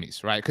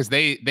Miami's, right? Because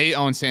they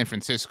own San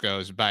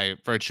Francisco's by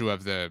virtue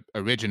of the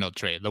original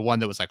trade, the one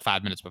that was like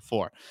 5 minutes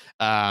before.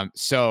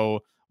 So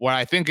where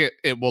I think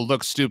it will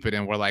look stupid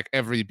and where like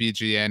every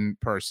BGN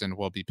person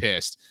will be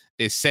pissed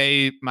is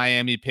say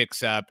Miami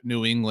picks up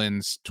New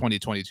England's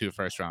 2022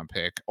 first round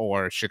pick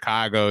or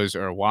Chicago's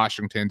or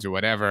Washington's or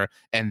whatever,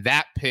 and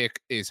that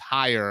pick is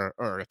higher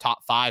or a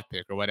top 5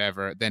 pick or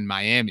whatever than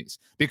Miami's.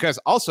 Because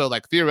also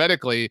like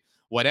theoretically,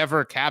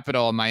 whatever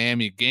capital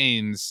Miami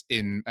gains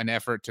in an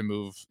effort to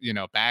move,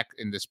 back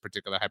in this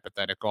particular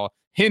hypothetical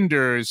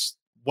hinders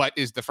what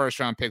is the first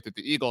round pick that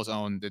the Eagles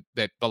own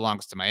that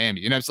belongs to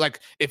Miami. It's like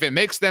if it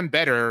makes them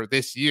better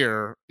this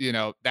year,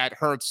 that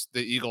hurts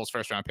the Eagles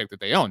first round pick that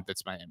they own.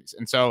 That's Miami's.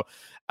 And so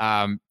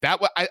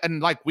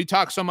we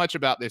talk so much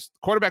about this.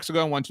 Quarterbacks are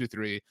going 1, 2,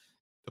 3.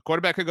 The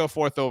quarterback could go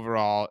 4th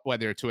overall,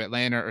 whether to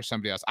Atlanta or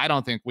somebody else. I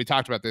don't think we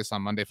talked about this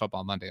on Monday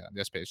Football Monday on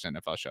this page, the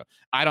NFL show.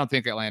 I don't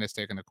think Atlanta's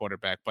taking a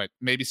quarterback, but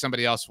maybe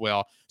somebody else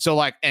will. So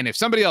and if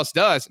somebody else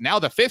does, now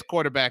the 5th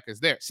quarterback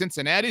is there.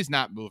 Cincinnati's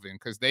not moving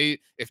because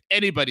if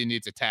anybody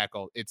needs a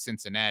tackle, it's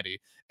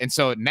Cincinnati. And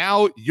so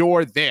now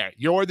you're there.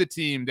 You're the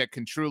team that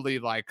can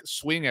truly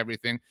swing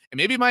everything. And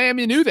maybe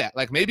Miami knew that.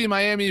 Maybe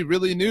Miami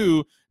really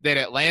knew that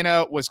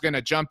Atlanta was going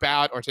to jump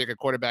out or take a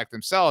quarterback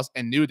themselves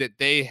and knew that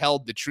they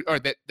held the true, or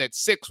that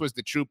 6 was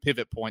the true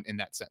pivot point in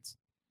that sense.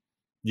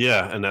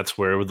 Yeah. And that's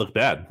where it would look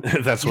bad.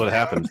 That's what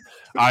happened.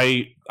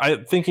 I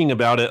thinking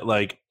about it,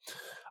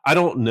 I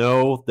don't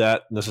know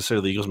that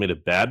necessarily the Eagles made a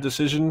bad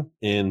decision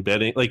in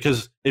betting,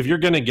 because if you're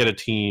going to get a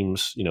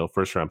team's,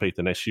 first round pick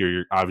the next year,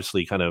 you're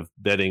obviously kind of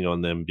betting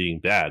on them being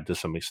bad to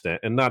some extent,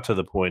 and not to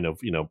the point of,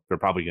 they're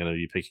probably going to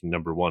be picking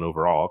number 1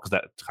 overall, because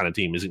that kind of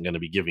team isn't going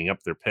to be giving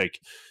up their pick.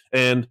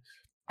 And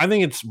I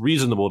think it's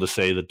reasonable to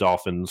say the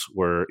Dolphins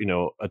were,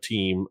 a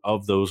team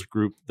of those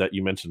group that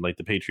you mentioned, like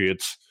the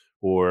Patriots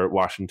or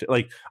Washington.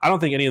 I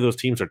don't think any of those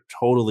teams are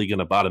totally going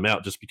to bottom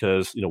out just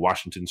because,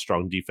 Washington's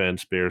strong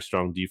defense, Bears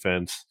strong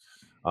defense,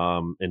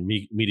 and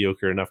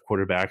mediocre enough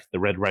quarterback, the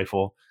Red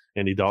Rifle,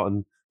 Andy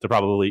Dalton, to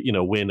probably,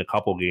 win a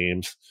couple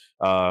games.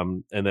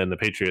 And then the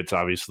Patriots,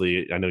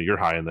 obviously, I know you're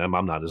high on them.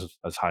 I'm not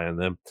as high on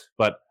them.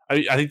 But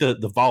I think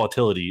the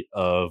volatility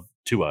of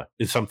Tua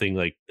is something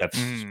that's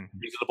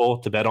reasonable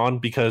to bet on,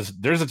 because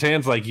there's a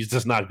chance he's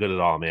just not good at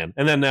all, man.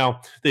 And then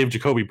now they have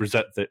Jacoby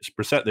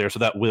Brissett there, so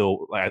that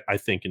will, I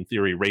think, in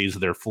theory, raise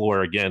their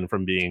floor again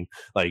from being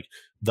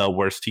the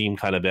worst team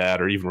kind of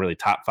bad, or even really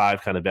top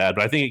 5 kind of bad.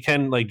 But I think it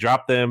can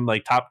drop them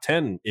top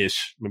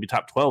 10-ish, maybe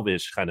top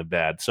 12-ish kind of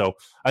bad. So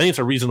I think it's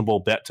a reasonable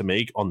bet to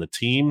make on the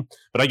team.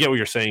 But I get what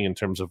you're saying in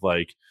terms of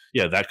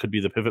that could be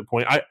the pivot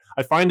point.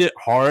 I find it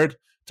hard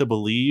to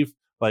believe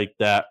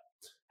that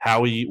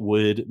Howie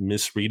would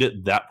misread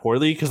it that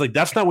poorly, because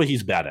that's not what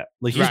he's bad at.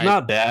 He's right.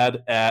 Not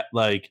bad at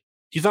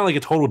he's not a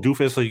total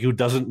doofus who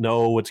doesn't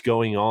know what's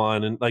going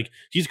on, and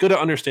he's good at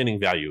understanding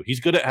value.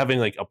 He's good at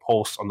having a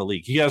pulse on the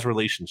league. He has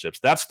relationships.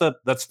 That's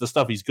the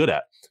stuff he's good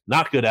at.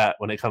 Not good at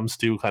when it comes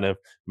to kind of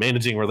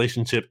managing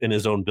relationship in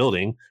his own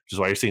building, which is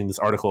why you're seeing this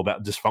article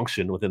about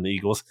dysfunction within the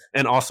Eagles,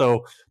 and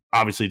also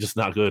obviously just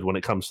not good when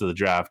it comes to the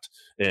draft,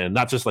 and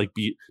not just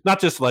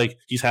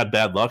he's had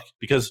bad luck,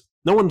 because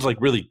no one's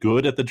really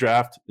good at the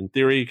draft in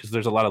theory, because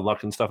there's a lot of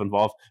luck and stuff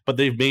involved, but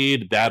they've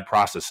made bad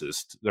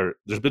processes.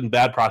 There's been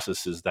bad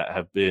processes that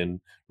have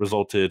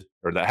resulted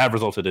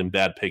in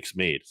bad picks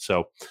made.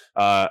 So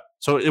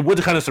it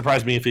would kind of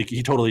surprise me if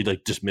he totally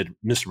just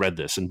misread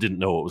this and didn't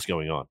know what was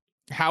going on.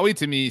 Howie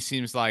to me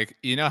seems like,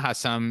 how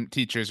some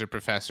teachers or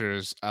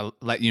professors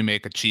let you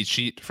make a cheat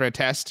sheet for a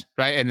test,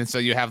 right? And then so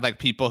you have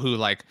people who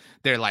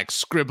they're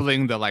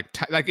scribbling the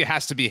it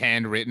has to be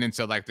handwritten, and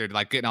so they're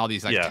getting all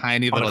these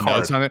tiny little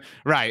notes on it,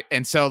 right?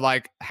 And so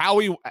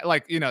Howie,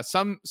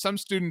 some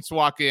students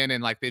walk in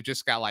and they've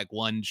just got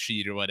one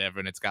sheet or whatever,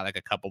 and it's got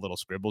a couple little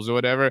scribbles or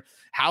whatever.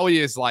 Howie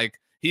is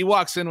he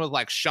walks in with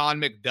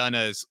Sean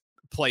McDonough's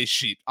play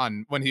sheet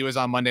on when he was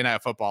on Monday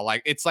Night Football.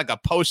 It's a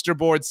poster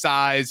board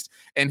sized,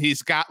 and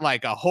he's got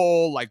a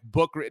whole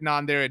book written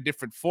on there and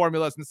different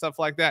formulas and stuff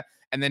like that.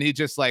 And then he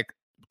just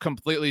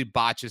completely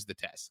botches the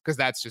test, because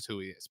that's just who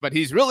he is. But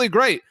he's really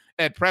great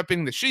at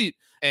prepping the sheet,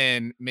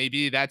 and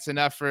maybe that's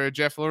enough for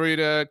Jeff Lurie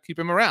to keep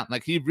him around.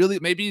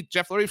 Maybe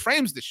Jeff Lurie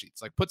frames the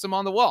sheets, puts them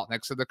on the wall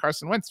next to the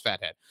Carson Wentz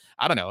fathead.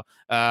 I don't know.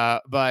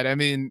 But I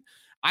mean,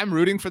 I'm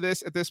rooting for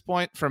this at this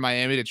point for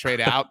Miami to trade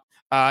out.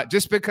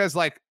 Just because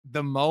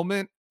the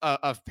moment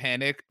of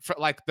panic, for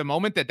the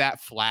moment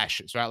that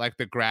flashes, right?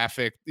 The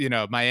graphic,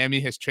 Miami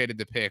has traded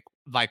the pick,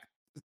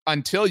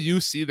 until you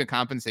see the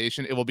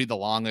compensation, it will be the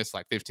longest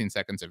 15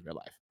 seconds of your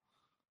life.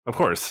 Of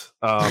course.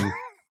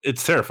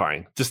 It's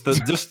terrifying.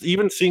 Just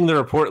even seeing the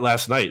report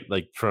last night,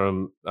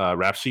 from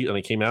Rap Sheet, when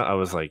it came out, I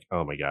was like,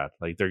 oh my God,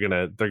 they're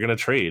gonna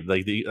trade,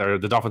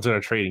 the Dolphins are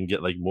gonna trade and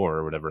get more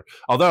or whatever.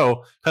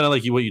 Although kind of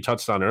what you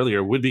touched on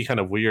earlier would be kind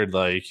of weird.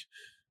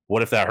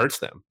 What if that hurts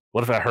them?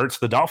 What if that hurts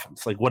the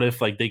Dolphins? What if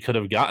they could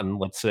have gotten,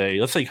 let's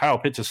say Kyle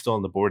Pitts is still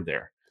on the board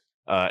there.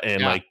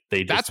 And like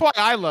that's why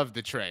I love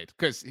the trade,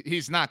 because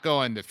he's not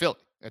going to Philly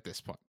at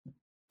this point.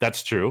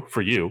 That's true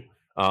for you.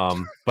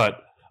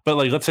 But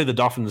like, let's say the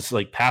Dolphins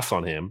like pass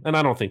on him, and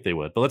I don't think they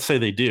would, but let's say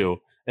they do.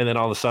 And then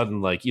all of a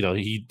sudden, like,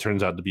 he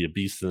turns out to be a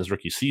beast in his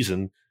rookie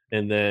season.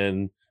 And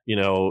then,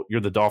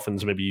 you're the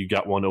Dolphins. Maybe you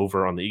got one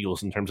over on the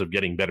Eagles in terms of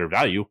getting better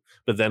value,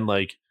 but then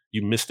like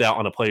you missed out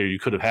on a player you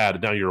could have had.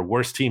 And now you're a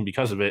worse team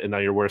because of it. And now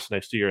you're worse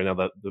next year. And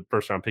now the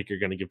first round pick you're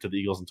going to give to the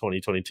Eagles in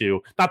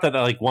 2022. Not that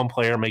like one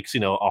player makes,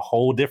 a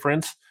whole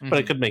difference, but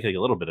it could make like a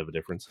little bit of a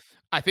difference.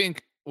 I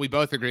think we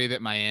both agree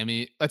that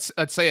Miami, let's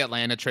say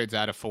Atlanta trades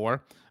out of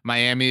 4.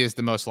 Miami is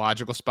the most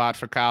logical spot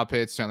for Kyle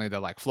Pitts. Certainly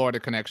the like Florida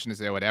connection is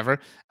there, whatever.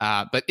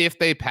 But if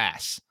they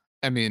pass,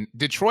 I mean,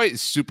 Detroit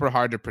is super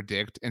hard to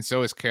predict, and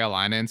so is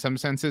Carolina in some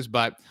senses.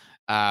 But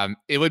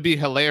it would be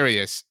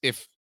hilarious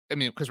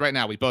because right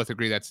now we both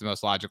agree that's the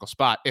most logical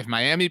spot. If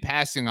Miami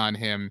passing on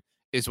him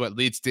is what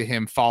leads to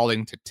him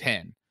falling to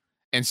 10.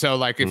 And so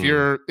like if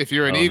you're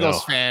an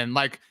Eagles fan,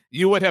 like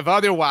you would have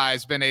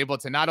otherwise been able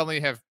to not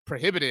only have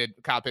prohibited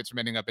Kyle Pitts from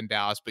ending up in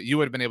Dallas, but you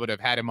would have been able to have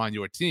had him on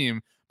your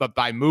team. But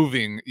by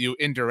moving, you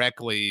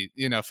indirectly,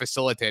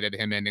 facilitated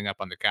him ending up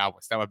on the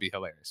Cowboys. That would be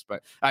hilarious.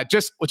 But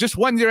just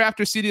 1 year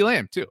after CeeDee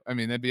Lamb too. I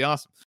mean, that'd be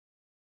awesome.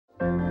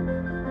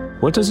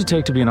 What does it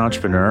take to be an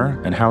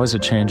entrepreneur, and how is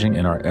it changing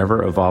in our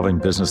ever-evolving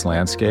business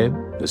landscape?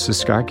 This is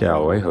Scott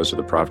Galloway, host of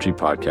the Prop G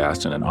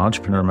podcast and an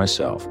entrepreneur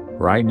myself.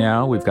 Right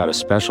now, we've got a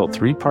special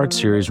 3-part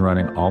series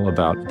running all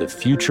about the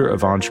future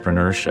of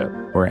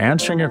entrepreneurship. We're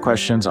answering your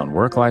questions on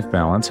work-life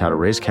balance, how to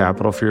raise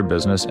capital for your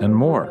business, and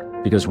more.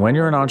 Because when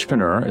you're an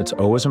entrepreneur, it's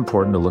always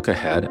important to look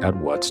ahead at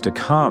what's to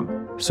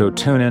come. So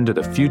tune in to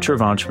the Future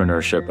of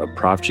Entrepreneurship, a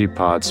Prop G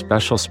Pod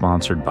special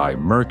sponsored by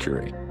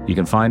Mercury. You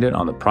can find it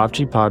on the Prop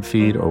G Pod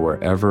feed or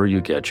wherever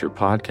you get your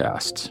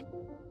podcasts.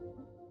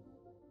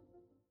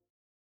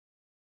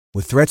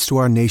 With threats to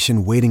our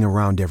nation waiting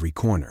around every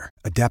corner,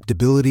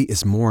 adaptability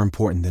is more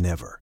important than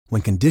ever.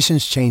 When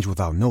conditions change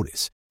without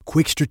notice,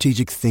 quick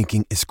strategic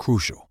thinking is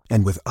crucial.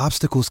 And with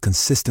obstacles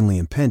consistently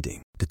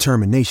impending,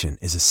 determination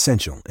is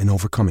essential in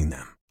overcoming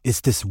them.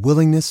 It's this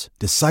willingness,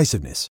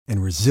 decisiveness,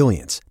 and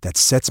resilience that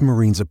sets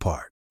Marines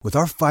apart. With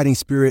our fighting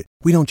spirit,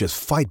 we don't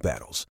just fight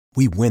battles,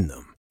 we win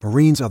them.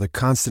 Marines are the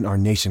constant our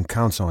nation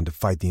counts on to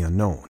fight the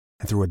unknown.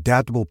 And through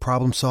adaptable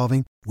problem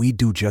solving, we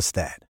do just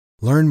that.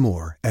 Learn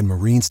more at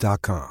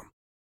marines.com.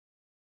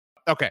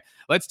 Okay,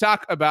 let's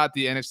talk about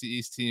the NFC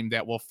East team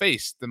that will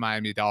face the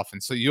Miami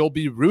Dolphins. So you'll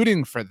be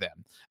rooting for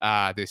them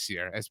this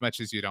year as much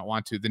as you don't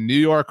want to. The New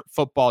York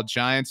Football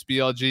Giants,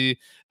 BLG.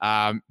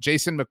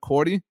 Jason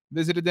McCourty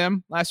visited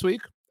them last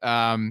week.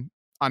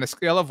 On a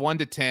scale of 1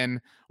 to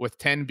 10, with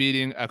 10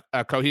 beating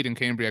a Coheed and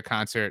Cambria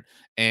concert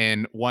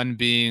and 1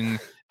 being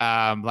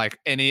like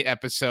any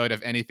episode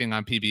of anything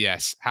on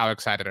PBS, how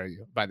excited are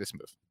you by this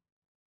move?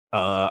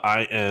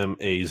 I am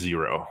a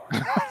 0.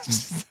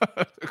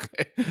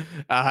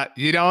 Okay.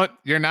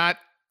 You're not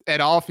at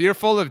all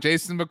fearful of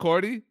Jason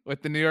McCourty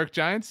with the New York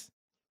Giants?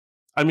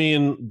 I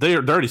mean,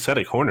 they're already set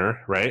a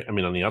corner, right? I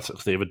mean, on the outside,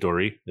 they have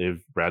Dory, they have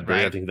Bradbury.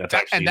 Right. I think that's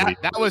actually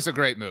that was a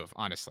great move,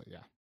 honestly.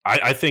 Yeah.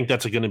 I think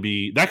that's going to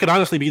be, that could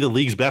honestly be the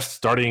league's best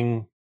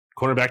starting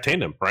cornerback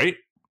tandem, right?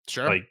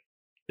 Sure. Like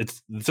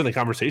it's in the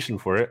conversation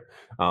for it.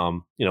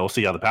 We'll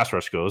see how the pass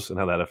rush goes and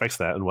how that affects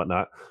that and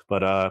whatnot.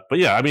 But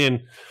yeah, I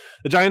mean,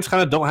 the Giants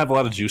kind of don't have a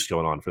lot of juice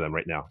going on for them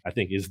right now, I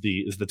think is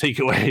the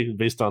takeaway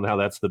based on how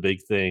that's the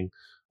big thing.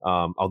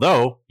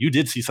 Although you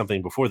did see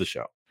something before the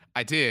show.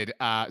 I did.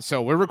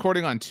 So we're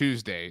recording on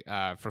Tuesday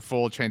for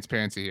full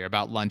transparency here,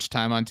 about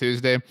lunchtime on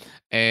Tuesday.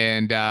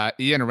 And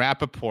Ian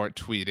Rappaport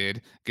tweeted,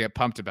 get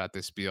pumped about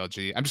this,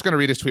 BLG. I'm just going to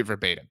read his tweet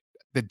verbatim.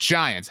 The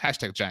Giants,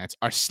 #Giants,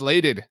 are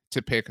slated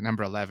to pick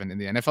number 11 in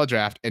the NFL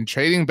draft, and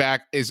trading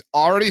back is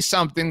already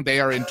something they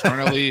are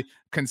internally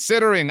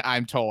considering,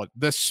 I'm told.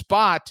 That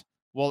spot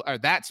will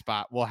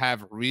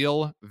have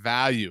real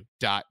value, ...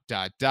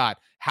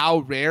 How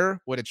rare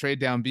would a trade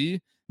down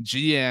be?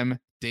 GM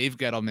Dave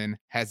Gettleman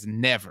has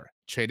never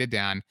traded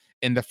down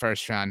in the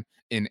first round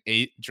in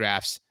 8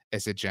 drafts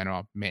as a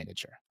general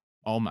manager.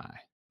 Oh my.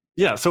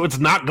 Yeah, so it's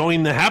not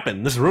going to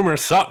happen. This rumor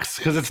sucks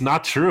because it's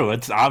not true.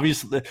 It's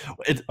obviously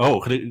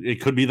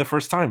it could be the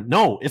first time.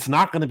 No, it's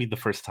not going to be the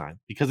first time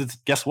because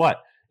guess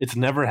what? It's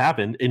never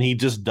happened, and he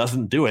just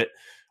doesn't do it.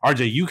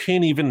 RJ, you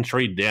can't even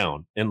trade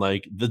down in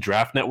like the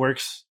Draft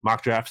Network's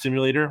mock draft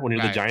simulator when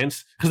you're the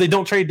Giants because they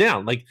don't trade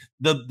down. Like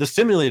the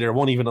simulator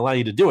won't even allow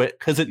you to do it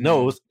because it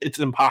knows it's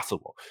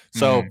impossible.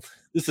 So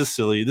this is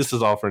silly. This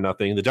is all for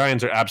nothing. The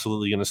Giants are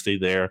absolutely going to stay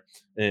there,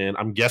 and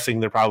I'm guessing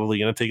they're probably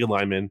going to take a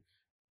lineman.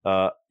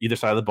 Either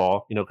side of the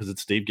ball, because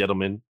it's Dave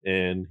Gettleman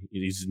and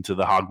he's into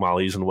the hog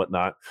mollies and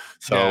whatnot.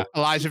 So yeah,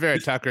 Elijah Vera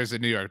Tucker is a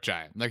New York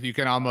Giant. Like you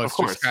can almost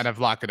just kind of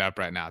lock it up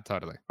right now.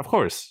 Totally. Of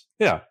course.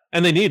 Yeah.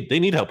 And they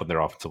need help in their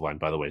offensive line,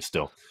 by the way,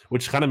 still,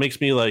 which kind of makes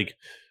me like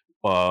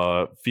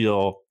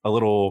feel a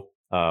little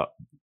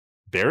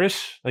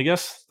bearish, I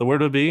guess the word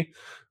would be.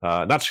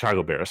 Not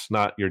Chicago Bears,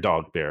 not your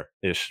dog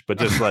bear-ish, but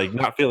just like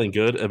not feeling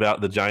good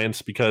about the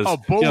Giants because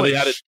bullish. They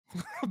added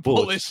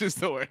bullish is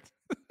the word.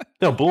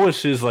 No,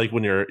 bullish is like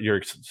when you're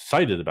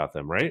excited about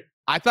them, right?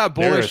 I thought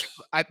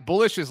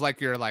bullish is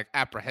like you're like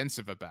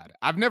apprehensive about it.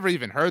 I've never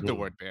even heard the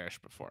word bearish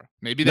before.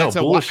 Maybe that's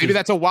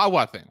that's a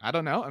Wawa thing. I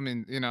don't know. I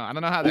mean, I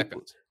don't know how that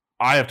goes.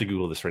 I have to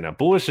Google this right now.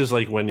 Bullish is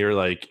like when you're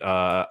like,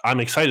 I'm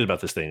excited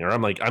about this thing, or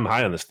I'm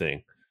high on this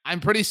thing. I'm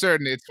pretty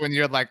certain it's when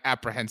you're like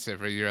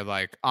apprehensive or you're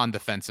like on the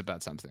fence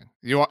about something.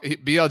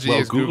 BLG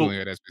is Googling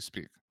it as we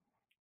speak.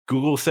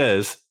 Google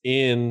says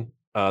in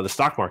the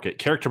stock market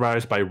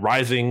characterized by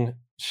rising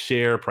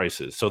share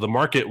prices. So the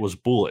market was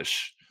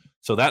bullish.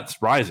 So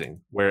that's rising.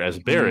 Whereas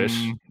bearish,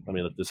 let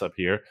me look this up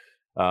here,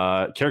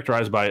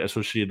 characterized by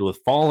associated with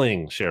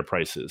falling share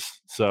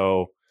prices.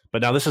 So,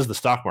 but now this is the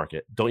stock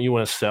market. Don't you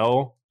want to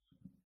sell?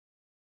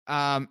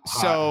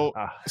 So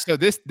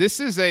this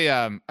is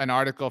an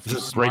article from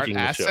Smart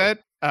Asset.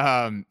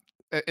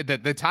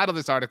 The title of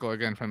this article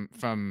again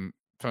from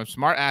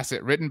Smart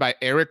Asset, written by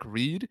Eric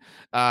Reed,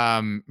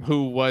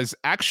 who was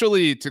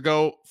actually, to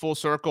go full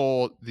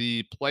circle,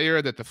 the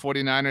player that the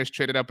 49ers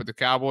traded up with the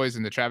Cowboys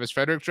in the Travis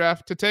Frederick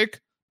draft to take.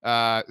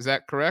 Is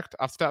that correct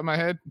off the top of my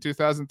head?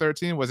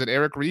 2013, was it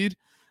Eric Reed?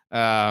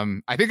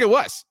 I think it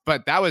was,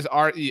 but that was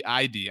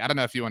REID. I don't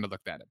know if you want to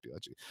look that up,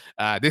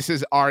 BLG. This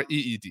is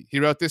REED. He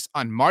wrote this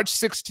on March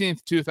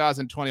 16th,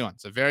 2021.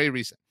 So very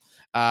recent.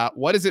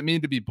 What does it mean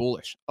to be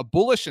bullish? A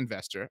bullish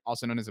investor,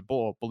 also known as a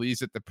bull, believes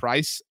that the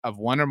price of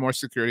one or more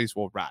securities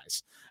will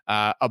rise.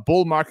 A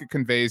bull market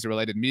conveys a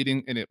related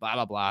meaning in it, blah,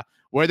 blah, blah.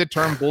 Where the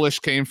term bullish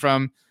came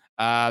from,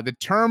 the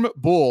term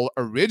bull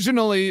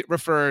originally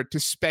referred to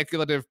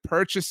speculative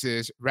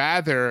purchases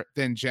rather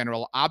than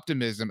general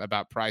optimism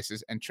about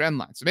prices and trend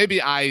lines. So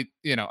maybe I,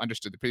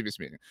 understood the previous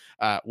meaning.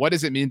 What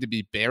does it mean to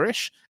be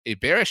bearish? A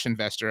bearish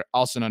investor,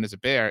 also known as a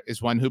bear,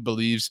 is one who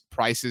believes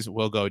prices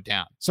will go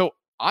down. So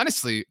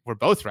honestly, we're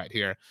both right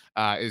here.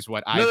 Is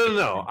what I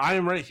No. I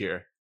am right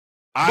here.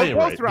 I am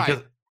both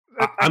right.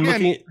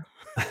 Because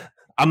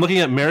I'm looking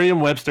at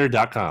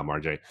Merriam-Webster.com,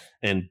 RJ,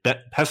 and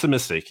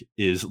pessimistic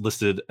is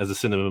listed as a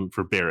synonym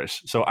for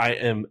bearish. So I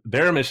am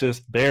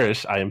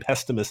bearish. I am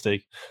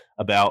pessimistic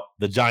about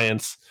the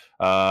Giants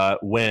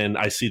when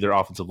I see their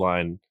offensive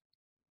line,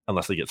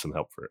 unless they get some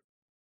help for it.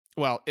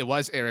 Well, it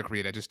was Eric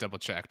Reed. I just double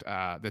checked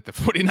that the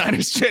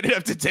 49ers traded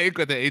up to take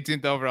with the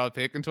 18th overall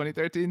pick in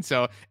 2013.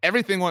 So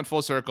everything went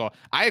full circle.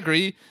 I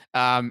agree.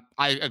 I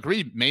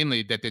agree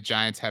mainly that the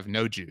Giants have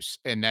no juice,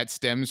 and that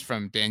stems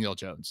from Daniel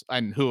Jones,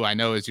 and who I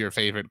know is your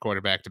favorite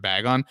quarterback to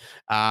bag on.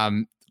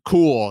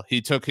 Cool.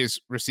 He took his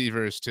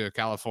receivers to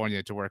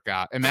California to work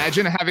out.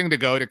 Imagine having to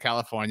go to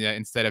California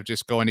instead of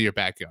just going to your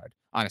backyard,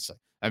 honestly.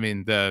 I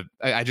mean,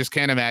 I just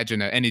can't imagine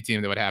any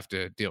team that would have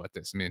to deal with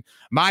this. I mean,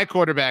 my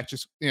quarterback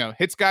just,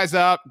 hits guys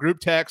up, group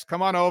text,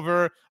 come on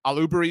over. I'll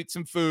Uber eat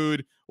some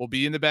food. We'll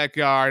be in the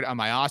backyard on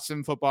my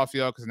awesome football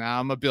field because now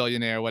I'm a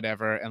billionaire,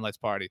 whatever, and let's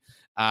party.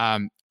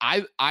 I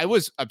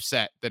was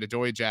upset that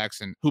Adoree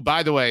Jackson, who,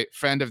 by the way,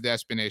 friend of the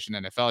SB Nation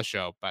NFL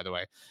show, by the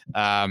way,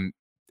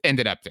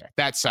 ended up there.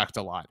 That sucked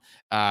a lot.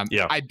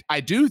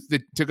 I do,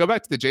 to go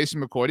back to the Jason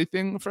McCourty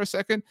thing for a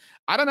second,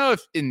 I don't know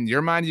if in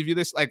your mind you view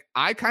this, like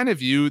I kind of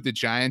view the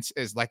Giants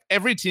as like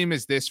every team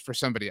is this for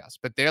somebody else,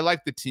 but they're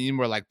like the team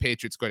where like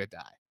Patriots go to die.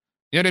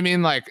 You know what I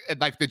mean? Like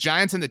the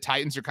Giants and the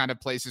Titans are kind of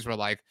places where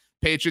like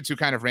Patriots, who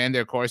kind of ran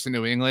their course in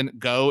New England,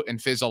 go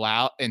and fizzle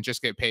out and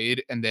just get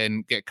paid and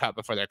then get cut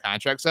before their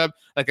contract's up.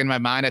 Like in my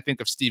mind, I think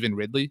of Stephen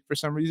Ridley for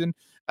some reason.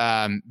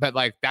 But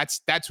like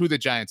that's who the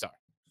Giants are.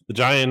 The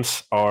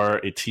Giants are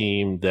a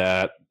team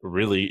that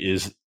really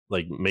is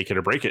like make it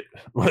or break it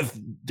with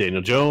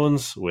Daniel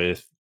Jones,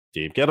 with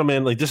Dave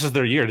Gettleman. Like this is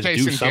their year to do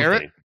something.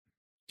 Garrett?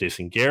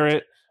 Jason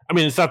Garrett. I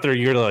mean, it's not their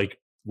year to like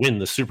win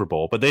the Super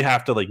Bowl, but they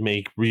have to like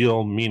make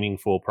real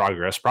meaningful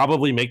progress,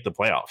 probably make the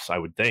playoffs, I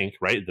would think,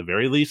 right? At the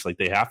very least, like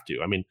they have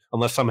to. I mean,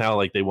 unless somehow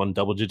like they won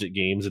double-digit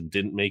games and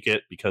didn't make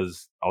it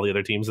because all the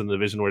other teams in the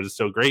division were just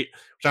so great,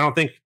 which I don't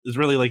think is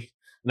really like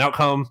an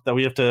outcome that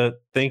we have to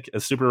think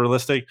is super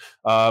realistic.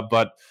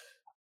 But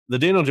the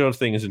Daniel Jones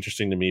thing is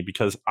interesting to me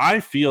because I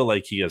feel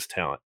like he has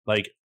talent.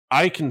 Like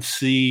I can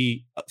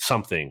see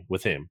something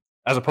with him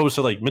as opposed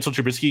to like Mitchell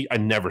Trubisky. I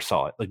never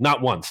saw it. Like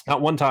not once,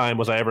 not one time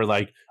was I ever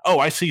like, oh,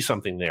 I see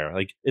something there.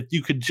 Like if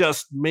you could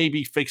just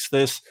maybe fix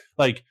this,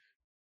 like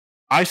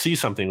I see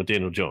something with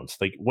Daniel Jones.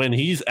 Like when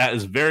he's at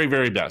his very,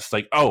 very best,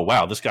 like, oh,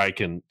 wow, this guy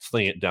can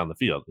sling it down the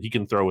field. He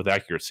can throw with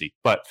accuracy,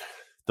 but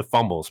the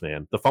fumbles,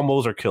 man, the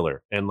fumbles are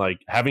killer. And like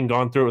having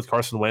gone through it with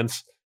Carson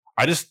Wentz,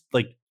 I just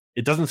like,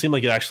 it doesn't seem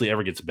like it actually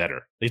ever gets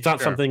better. It's not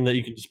something that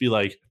you can just be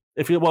like,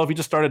 if you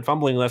just started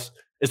fumbling less,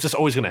 it's just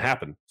always going to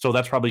happen. So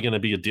that's probably going to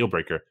be a deal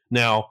breaker.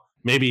 Now,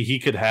 maybe he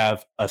could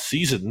have a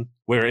season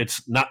where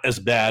it's not as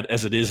bad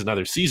as it is in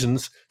other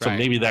seasons. So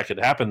maybe that could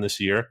happen this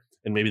year.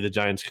 And maybe the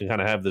Giants can kind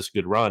of have this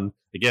good run.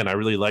 Again, I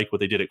really like what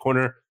they did at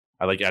corner.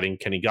 I like adding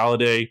Kenny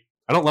Golladay.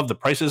 I don't love the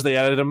prices they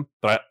added him,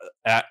 but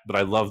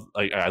I love,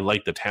 I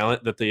like the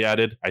talent that they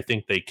added. I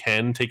think they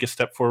can take a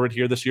step forward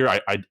here this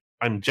year.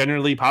 I'm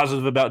generally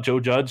positive about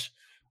Joe Judge.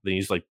 I think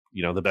he's like,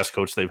 the best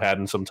coach they've had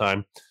in some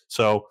time.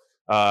 So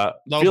I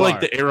feel like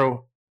the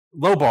arrow,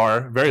 low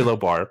bar, very low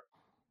bar.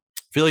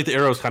 feel like the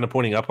arrow is kind of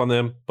pointing up on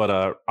them,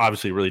 but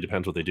obviously it really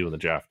depends what they do in the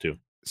draft too.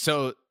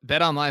 So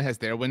BetOnline has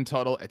their win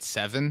total at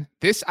 7.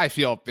 This I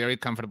feel very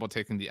comfortable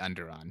taking the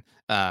under on,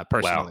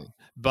 personally. Wow.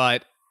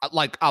 But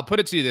like, I'll put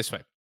it to you this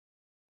way: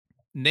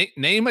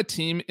 name a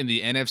team in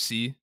the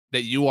NFC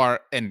that you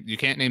are, and you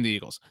can't name the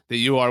Eagles, that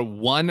you are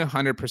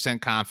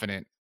 100%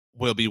 confident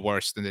will be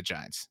worse than the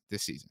Giants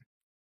this season.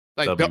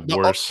 Like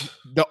worse.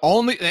 The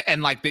only,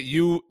 and like that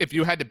you, if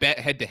you had to bet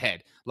head to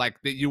head,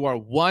 like that you are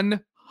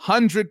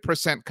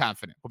 100%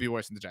 confident will be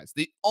worse than the Giants.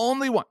 The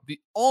only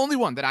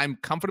one that I'm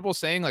comfortable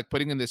saying, like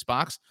putting in this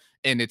box,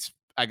 and it's,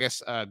 I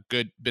guess, a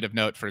good bit of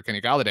note for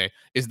Kenny Galladay,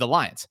 is the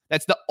Lions.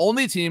 That's the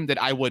only team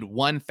that I would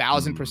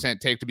 1000%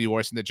 take to be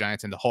worse than the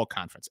Giants in the whole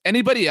conference.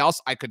 Anybody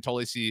else I could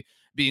totally see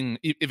being,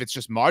 if it's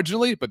just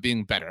marginally, but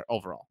being better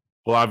overall.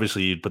 Well,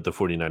 obviously you'd put the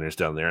 49ers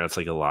down there. That's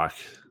like a lock.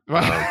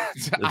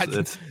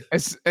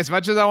 It's as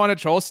much as I want to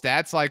troll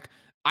stats, like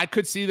I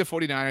could see the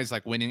 49ers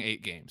like winning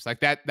 8 games.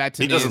 Like that to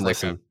he me doesn't is like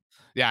listen.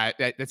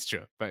 that's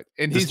true. But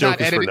and This he's not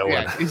joke is for editing. no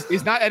Yeah, one.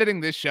 he's not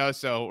editing this show,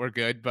 so we're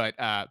good. But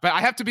I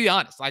have to be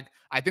honest. Like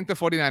I think the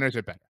 49ers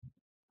are better.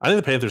 I think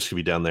the Panthers could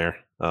be down there.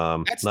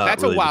 That's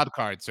really a wild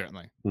card,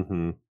 certainly.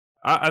 Mm-hmm.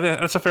 I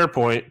that's a fair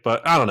point,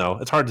 but I don't know.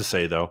 It's hard to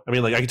say though. I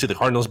mean, like I could see the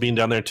Cardinals being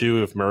down there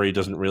too if Murray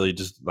doesn't really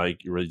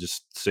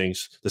just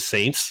sinks. The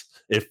Saints,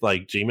 if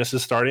like Jameis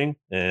is starting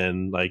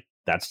and like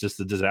that's just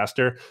a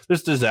disaster.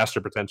 There's disaster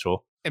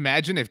potential.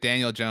 Imagine if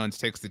Daniel Jones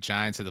takes the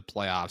Giants to the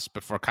playoffs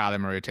before Kyler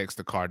Murray takes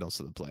the Cardinals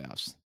to the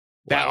playoffs.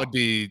 That would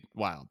be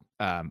wild.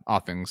 All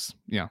things,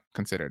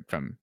 considered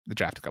from the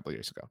draft a couple of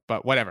years ago,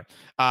 but whatever.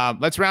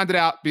 Let's round it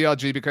out,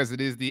 BLG, because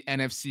it is the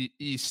NFC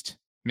East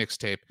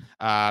mixtape.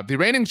 The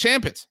reigning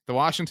champions, the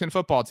Washington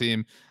football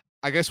team.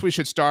 I guess we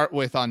should start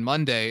with, on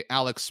Monday,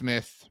 Alex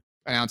Smith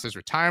announced his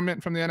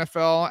retirement from the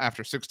NFL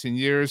after 16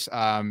 years.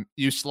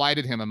 You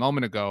slighted him a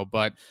moment ago,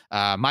 but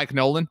Mike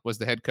Nolan was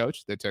the head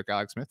coach that took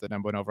Alex Smith, the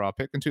number 1 overall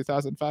pick in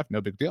 2005.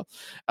 No big deal.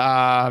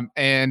 I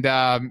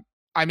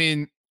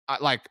mean,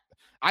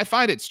 I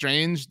find it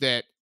strange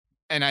that,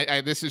 and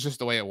I this is just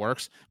the way it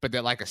works, but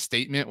that like a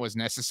statement was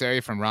necessary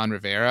from Ron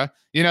Rivera,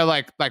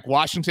 like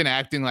Washington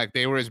acting like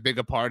they were as big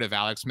a part of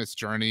Alex Smith's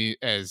journey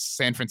as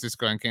San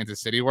Francisco and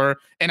Kansas City were.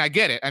 And I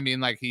get it. I mean,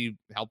 like he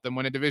helped them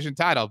win a division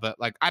title, but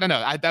like, I don't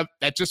know.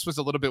 That just was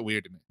a little bit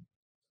weird to me.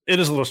 It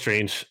is a little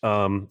strange.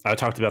 I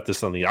talked about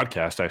this on the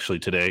Oddcast actually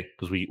today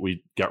because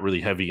we got really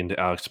heavy into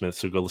Alex Smith.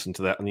 So go listen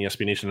to that on the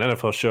SB Nation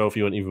NFL show if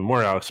you want even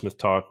more Alex Smith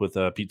talk with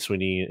Pete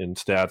Sweeney and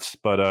stats.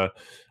 But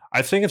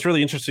I think it's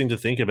really interesting to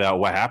think about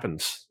what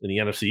happens in the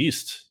NFC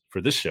East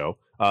for this show.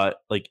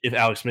 Like if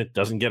Alex Smith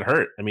doesn't get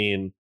hurt. I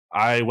mean,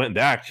 I went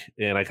back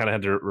and I kind of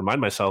had to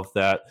remind myself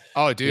that.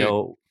 Oh, dude,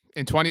 you're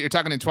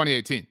talking in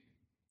 2018.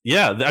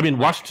 Yeah, I mean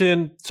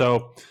Washington.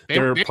 So they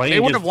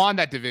would have won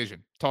that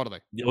division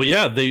totally. Well,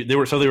 yeah, they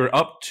were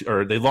up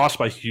or they lost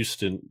by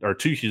Houston or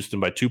to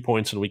Houston by 2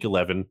 points in Week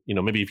 11.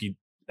 Maybe if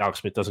Alex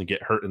Smith doesn't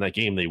get hurt in that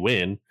game, they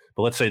win.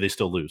 But let's say they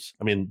still lose.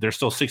 I mean, they're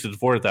still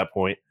 6-4 at that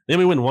point. Then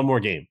we win one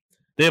more game.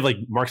 They have like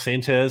Mark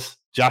Sanchez,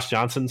 Josh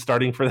Johnson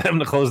starting for them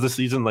to close the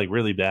season, like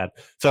really bad.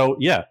 So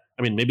yeah,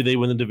 I mean, maybe they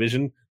win the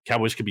division.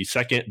 Cowboys could be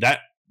second. That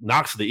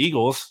knocks the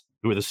Eagles,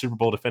 who were the Super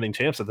Bowl defending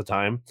champs at the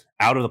time,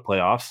 out of the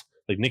playoffs.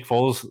 Like Nick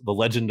Foles, the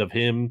legend of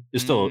him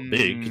is still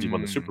big because he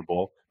won the Super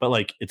Bowl, but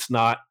like it's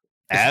not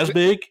as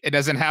big. It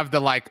doesn't have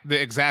the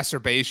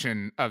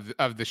exacerbation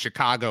of the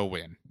Chicago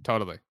win.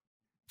 Totally.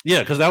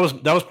 Yeah, because that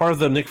was part of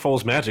the Nick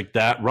Foles magic,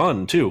 that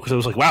run too. Because it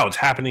was like, wow, it's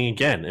happening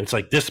again. It's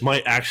like this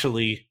might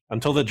actually,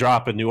 until the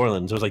drop in New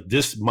Orleans, it was like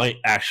this might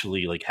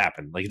actually like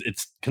happen. Like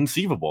it's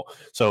conceivable.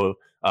 So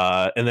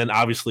and then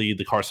obviously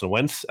the Carson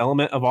Wentz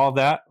element of all of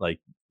that, like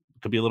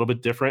could be a little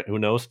bit different. Who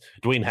knows?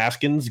 Dwayne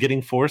Haskins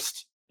getting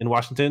forced in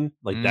Washington,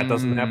 like that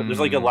doesn't happen. There's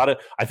like a lot of,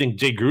 I think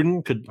Jay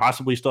Gruden could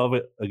possibly still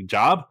have a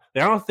job. I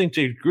don't think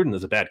Jay Gruden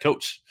is a bad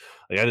coach.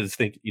 Like I just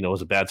think, it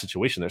was a bad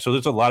situation there. So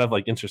there's a lot of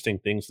like interesting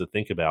things to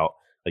think about.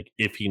 Like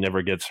if he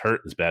never gets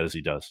hurt as bad as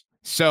he does.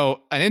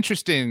 So an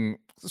interesting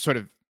sort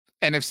of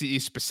NFC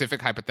East specific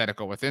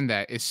hypothetical within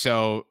that is,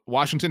 so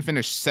Washington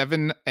finished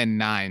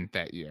 7-9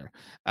 that year.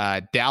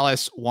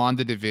 Dallas won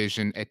the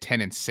division at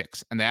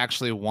 10-6, and they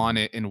actually won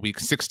it in Week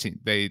 16.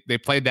 They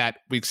played that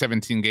Week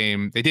 17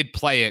 game. They did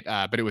play it,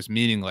 but it was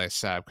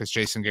meaningless because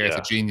Jason Garrett's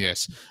a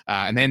genius,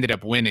 and they ended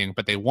up winning.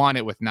 But they won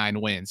it with 9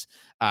 wins.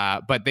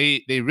 But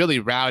they really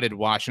routed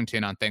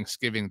Washington on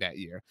Thanksgiving that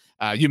year.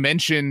 You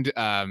mentioned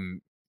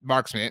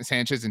Mark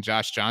Sanchez and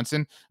Josh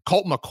Johnson.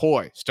 Colt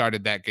McCoy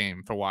started that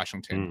game for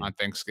Washington on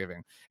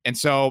Thanksgiving. And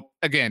so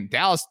again,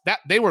 Dallas, that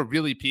they were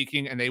really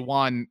peaking, and they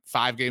won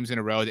 5 games in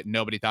a row that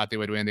nobody thought they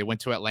would win. They went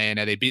to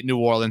Atlanta. They beat New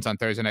Orleans on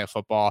Thursday Night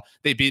Football.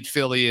 They beat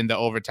Philly in the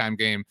overtime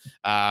game.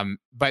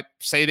 But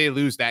say they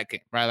lose that game,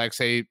 right? Like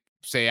say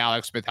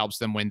Alex Smith helps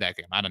them win that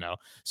game. I don't know.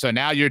 So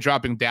now you're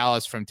dropping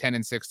Dallas from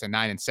 10-6 to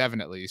 9-7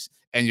 at least,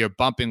 and you're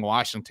bumping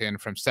Washington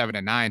from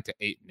 7-9 to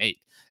 8-8.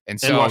 And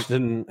so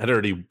Washington had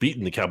already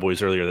beaten the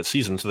Cowboys earlier that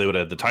season, so they would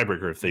have had the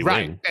tiebreaker if they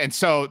win. And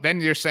so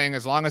then you're saying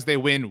as long as they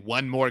win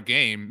one more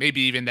game,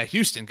 maybe even that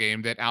Houston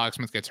game that Alex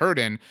Smith gets hurt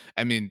in,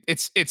 I mean,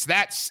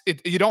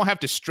 you don't have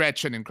to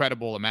stretch an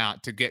incredible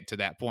amount to get to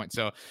that point.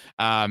 So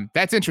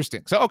that's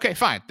interesting. So, okay,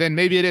 fine. Then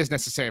maybe it is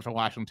necessary for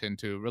Washington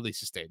to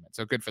release a statement.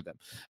 So good for them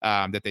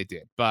that they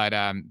did. But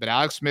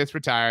Alex Smith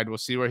retired. We'll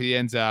see where he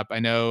ends up. I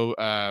know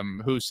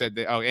who said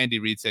that. Oh, Andy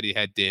Reid said he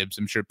had dibs.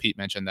 I'm sure Pete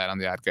mentioned that on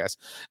the podcast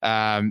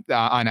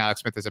on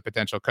Alex Smith as a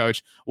potential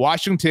coach.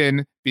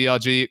 Washington,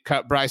 BLG,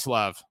 cut Bryce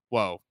Love.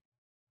 Whoa,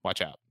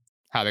 watch out.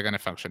 How they're going to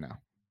function now.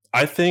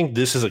 I think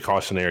this is a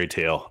cautionary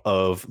tale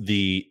of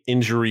the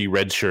injury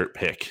redshirt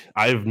pick.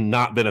 I've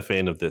not been a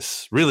fan of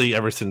this really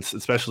ever since,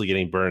 especially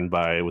getting burned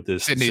with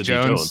this Sidney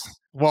Jones.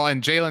 Well,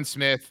 and Jalen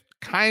Smith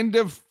kind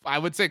of, I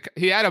would say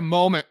he had a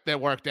moment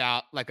that worked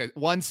out, like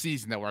one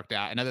season that worked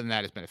out. And other than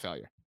that, it's been a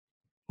failure.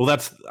 Well,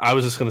 I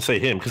was just going to say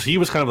him because he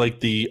was kind of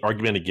like the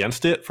argument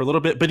against it for a little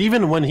bit. But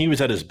even when he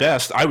was at his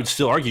best, I would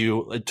still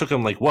argue it took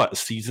him a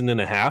season and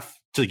a half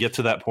to get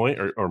to that point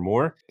or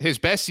more. His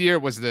best year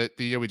was the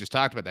year we just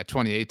talked about, that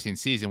 2018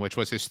 season, which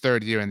was his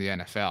third year in the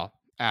NFL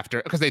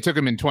because they took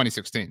him in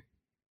 2016.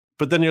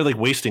 But then you're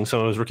wasting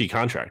some of his rookie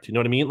contract. You know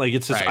what I mean?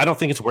 It's just, right. I don't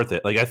think it's worth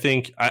it. I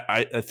think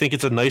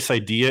it's a nice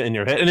idea in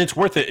your head, and it's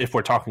worth it if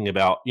we're talking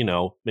about,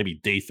 maybe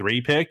day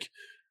 3 pick,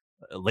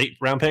 a late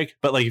round pick.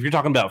 But if you're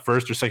talking about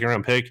first or second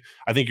round pick,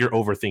 I think you're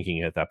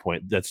overthinking it at that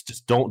point. That's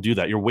just, don't do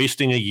that. You're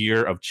wasting a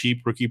year of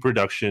cheap rookie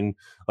production.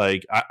 I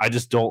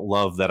just don't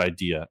love that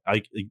idea.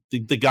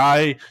 The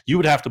guy, you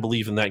would have to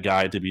believe in that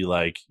guy to be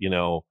a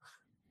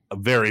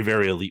very,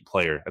 very elite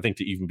player, I think,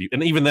 to even be.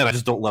 And even then, I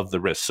just don't love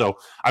the risk. So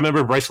I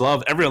remember Bryce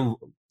Love, everyone,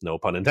 no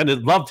pun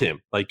intended, loved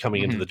him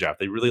coming into the draft.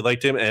 They really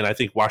liked him. And I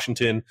think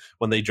Washington,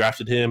 when they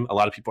drafted him, a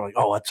lot of people are like,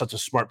 oh, that's such a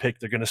smart pick.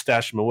 They're going to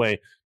stash him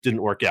away.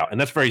 Didn't work out.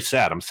 And that's very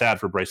sad. I'm sad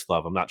for Bryce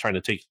Love. I'm not trying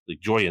to take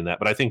joy in that,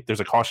 but I think there's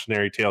a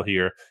cautionary tale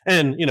here.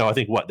 And, I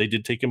think they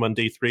did take him on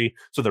day 3.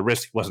 So the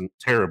risk wasn't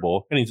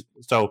terrible. And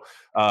it's not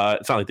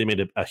like they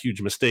made a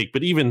huge mistake,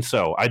 but even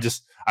so,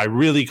 I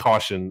really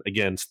caution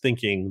against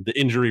thinking the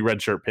injury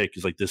redshirt pick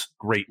is this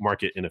great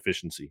market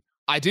inefficiency.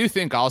 I do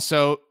think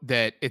also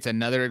that it's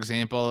another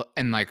example,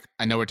 and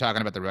I know we're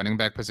talking about the running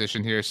back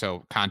position here,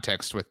 so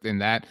context within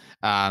that.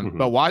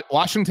 But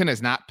Washington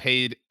has not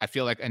paid, I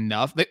feel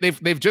enough.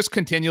 They've just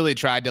continually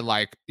tried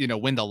to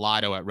win the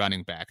lotto at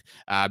running back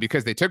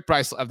because they took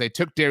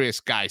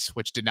Darius Geis,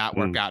 which did not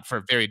work out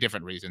for very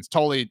different reasons.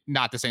 Totally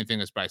not the same thing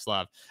as Bryce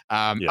Love.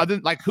 Other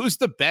than who's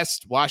the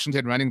best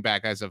Washington running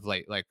back as of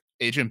late?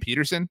 Adrian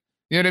Peterson.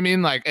 You know what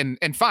I mean?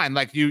 And fine,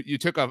 you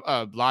took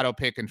a lotto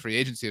pick in free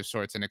agency of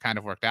sorts, and it kind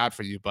of worked out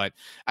for you. But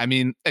I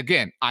mean,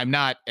 again, I'm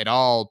not at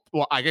all.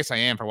 Well, I guess I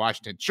am for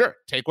Washington. Sure,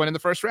 take one in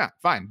the first round.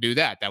 Fine, do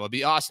that. That would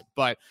be awesome.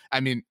 But I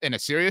mean, in a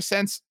serious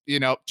sense,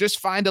 just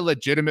find a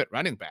legitimate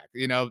running back.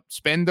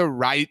 Spend the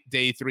right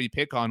day 3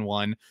 pick on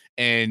one,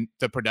 and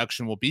the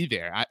production will be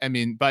there. I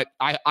mean, but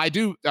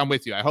I'm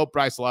with you. I hope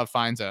Bryce Love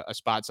finds a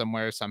spot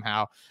somewhere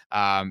somehow.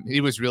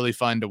 He was really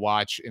fun to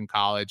watch in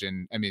college,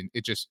 and I mean,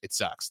 it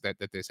sucks that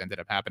this ended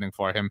up happening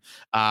for him.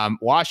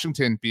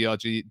 Washington,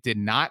 BLG, did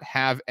not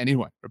have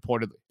anyone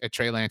reportedly at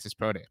Trey Lance's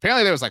pro day.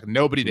 Apparently there was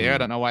nobody there. I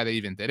don't know why they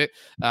even did it.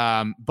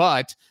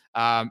 But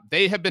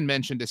they have been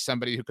mentioned as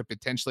somebody who could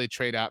potentially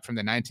trade out from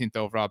the 19th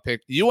overall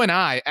pick. You and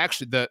I,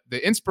 actually,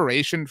 the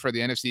inspiration for the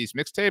NFC East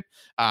mixtape,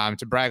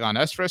 to brag on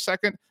us for a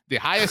second, the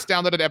highest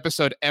downloaded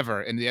episode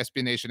ever in the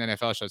SB Nation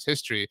NFL show's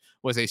history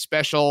was a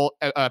special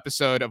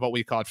episode of what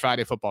we called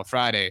Friday Football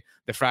Friday,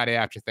 the Friday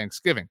after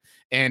Thanksgiving.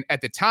 And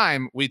at the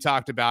time, we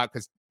talked about,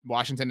 because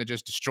Washington had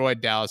just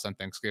destroyed Dallas on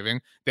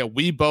Thanksgiving, that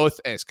we both,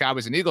 as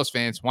Cowboys and Eagles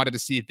fans, wanted to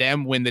see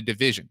them win the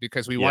division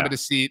because we wanted to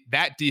see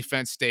that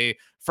defense stay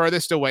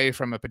furthest away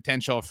from a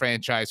potential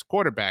franchise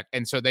quarterback.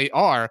 And so they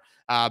are,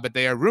 but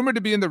they are rumored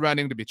to be in the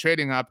running to be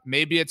trading up.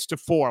 Maybe it's to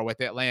 4 with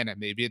Atlanta.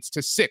 Maybe it's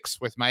to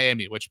 6 with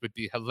Miami, which would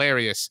be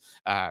hilarious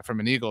from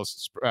an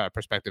Eagles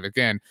perspective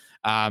again.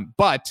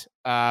 But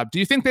do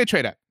you think they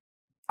trade up?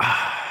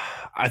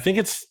 I think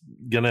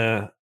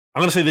I'm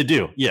going to say they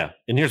do. Yeah.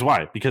 And here's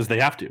why. Because they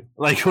have to.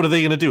 What are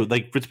they going to do?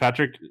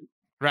 Fitzpatrick?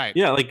 Right.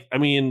 Yeah. I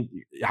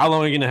mean, how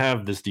long are you going to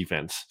have this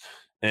defense?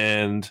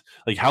 And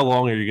how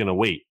long are you going to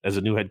wait as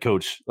a new head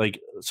coach?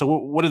 So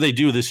what do they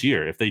do this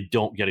year if they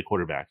don't get a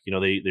quarterback?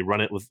 They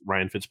run it with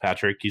Ryan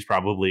Fitzpatrick. He's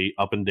probably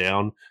up and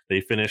down. They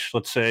finish,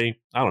 let's say,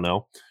 I don't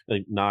know,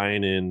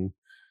 9-8.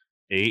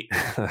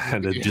 I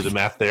had to do the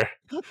math there.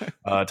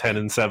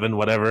 10-7,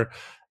 whatever.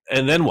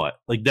 And then what?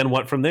 Then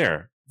what from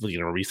there?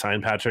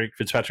 Re-sign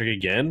Fitzpatrick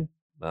again?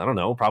 I don't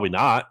know. Probably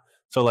not.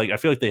 So I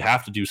feel they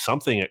have to do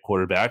something at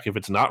quarterback if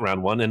it's not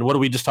round 1. And what do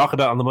we just talk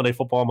about on the Monday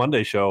Football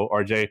Monday show,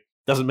 RJ?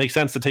 Doesn't make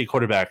sense to take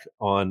quarterback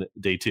on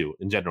day 2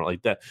 in general.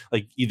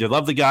 Either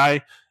love the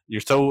guy,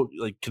 you're so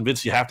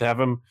convinced you have to have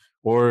him,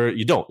 or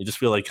you don't. You just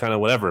feel kind of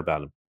whatever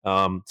about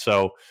him.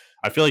 So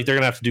I feel they're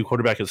gonna have to do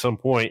quarterback at some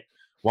point.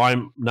 why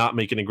not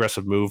make an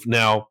aggressive move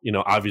now?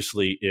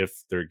 Obviously,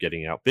 if they're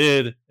getting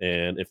outbid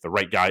and if the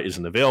right guy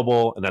isn't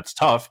available, and that's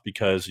tough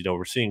because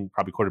we're seeing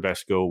probably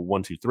quarterbacks go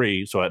 1, 2,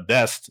 3. So at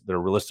best, they're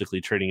realistically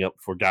trading up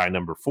for guy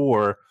number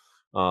 4.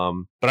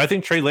 But I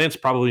think Trey Lance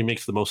probably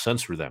makes the most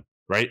sense for them,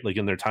 right? Like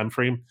in their time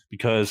frame,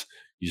 because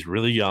he's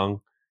really young.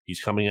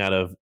 He's coming out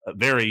of a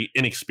very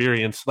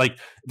inexperienced.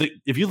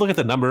 If you look at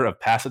the number of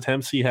pass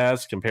attempts he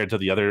has compared to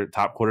the other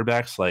top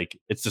quarterbacks, like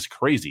it's just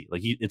crazy.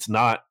 Like it's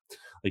not.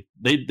 Like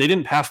they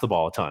didn't pass the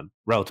ball a ton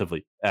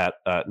relatively at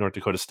North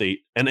Dakota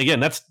State. And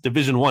again, that's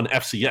Division I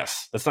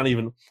FCS. That's not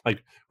even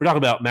like we're talking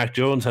about Mac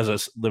Jones has a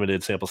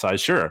limited sample size,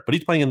 sure, but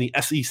he's playing in the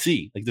SEC.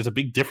 Like there's a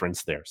big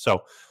difference there.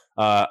 So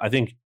I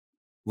think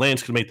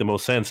Lance could make the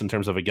most sense in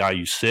terms of a guy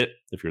you sit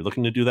if you're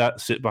looking to do that,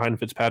 sit behind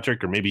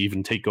Fitzpatrick or maybe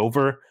even take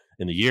over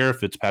in the year if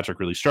Fitzpatrick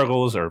really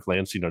struggles or if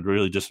Lance,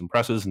 really just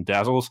impresses and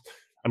dazzles.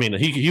 I mean,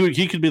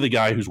 he could be the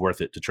guy who's worth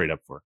it to trade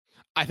up for.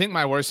 I think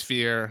my worst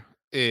fear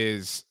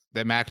is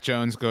that Mac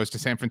Jones goes to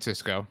San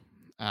Francisco,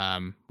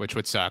 which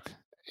would suck.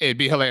 It'd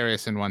be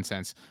hilarious in one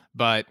sense,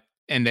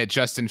 and that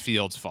Justin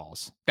Fields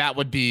falls. That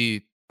would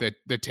be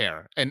the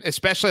terror. And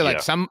especially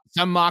some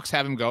mocks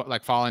have him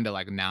fall into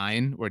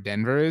 9 where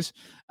Denver is.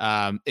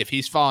 If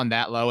he's fallen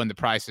that low and the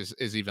price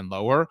is even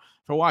lower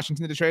for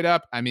Washington to trade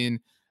up, I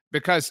mean,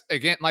 because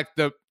again,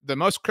 the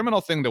most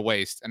criminal thing to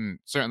waste, and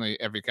certainly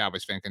every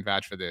Cowboys fan can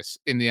vouch for this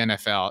in the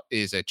NFL,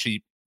 is a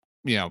cheap,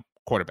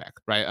 quarterback,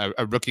 right?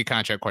 A rookie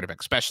contract quarterback,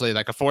 especially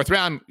like a 4th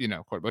round,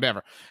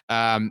 whatever.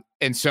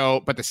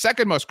 But the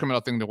second most criminal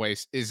thing to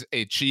waste is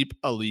a cheap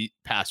elite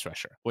pass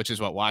rusher, which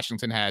is what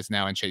Washington has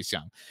now in Chase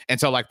Young.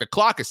 And so the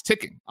clock is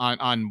ticking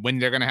on when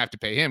they're going to have to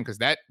pay him, because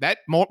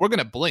we're going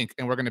to blink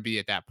and we're going to be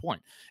at that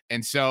point.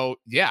 And so,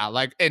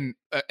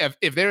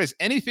 if there is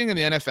anything in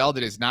the NFL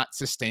that is not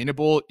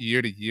sustainable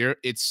year to year,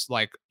 it's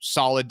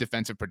solid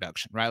defensive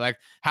production, right? Like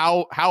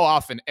how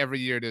often every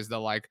year does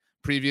the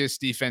previous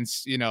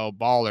defense,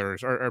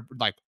 ballers or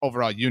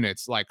overall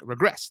units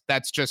regress.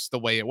 That's just the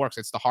way it works.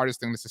 It's the hardest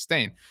thing to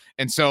sustain.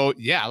 And so,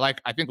 I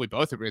think we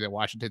both agree that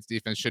Washington's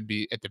defense should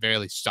be at the very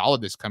least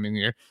solid this coming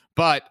year.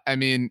 But I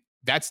mean,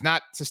 that's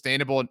not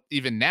sustainable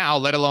even now,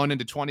 let alone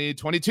into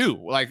 2022.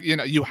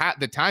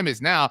 The time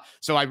is now.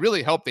 So I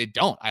really hope they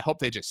don't. I hope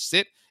they just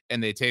sit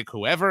and they take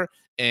whoever.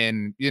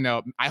 And,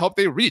 I hope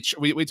they reach.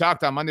 We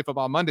talked on Monday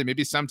Football Monday.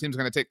 Maybe some team's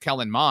going to take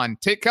Kellen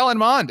Mond. Take Kellen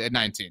Mond at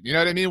 19. You know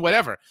what I mean?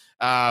 Whatever.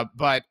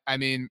 But, I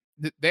mean,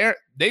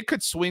 they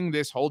could swing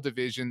this whole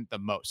division the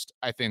most,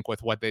 I think,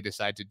 with what they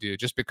decide to do,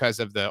 just because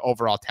of the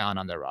overall talent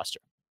on their roster.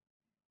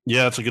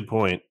 Yeah, that's a good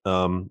point.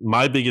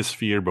 My biggest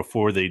fear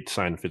before they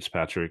signed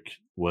Fitzpatrick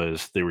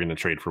was they were going to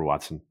trade for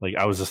Watson.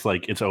 I was just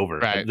it's over.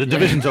 Right. The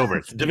division's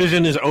over. The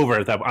division is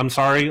over. I'm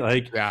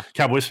sorry.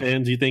 Cowboys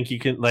fans, do you think you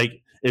can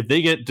if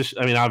they get,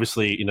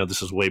 obviously,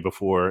 this is way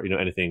before,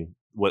 anything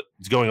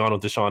what's going on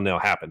with Deshaun now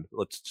happened.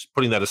 Let's just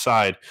putting that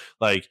aside.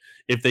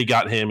 If they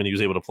got him and he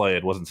was able to play,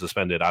 it wasn't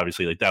suspended.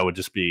 Obviously, that would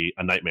just be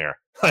a nightmare.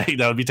 That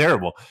would be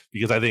terrible,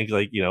 because I think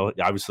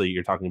obviously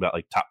you're talking about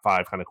top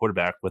 5 kind of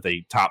quarterback with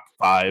a top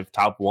 5,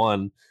 top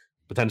 1,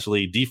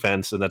 potentially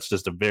defense. And that's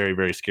just a very,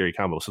 very scary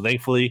combo. So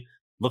thankfully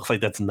looks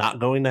like that's not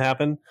going to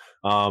happen.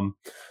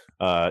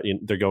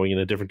 They're going in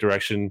a different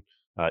direction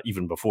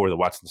even before the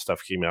Watson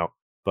stuff came out.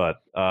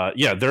 But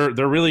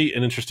they're really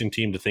an interesting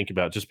team to think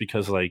about, just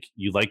because I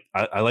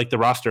like the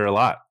roster a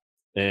lot,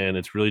 and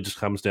it's really just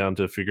comes down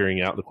to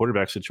figuring out the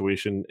quarterback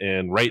situation.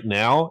 And right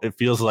now it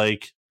feels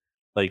like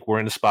we're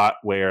in a spot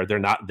where they're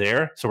not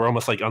there, so we're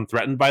almost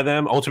unthreatened by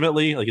them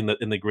ultimately,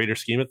 in the greater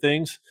scheme of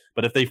things.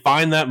 But if they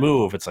find that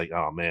move, it's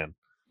oh man,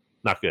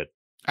 not good.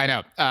 I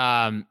know.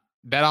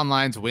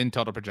 BetOnline's win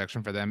total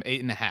projection for them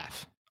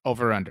 8.5,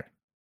 over under.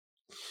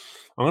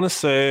 I'm gonna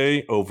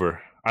say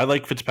over. I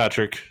like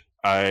Fitzpatrick.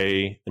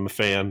 I am a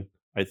fan.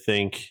 I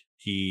think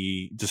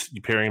you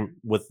pair him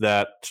with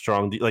that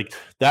strong,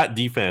 that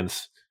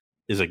defense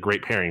is a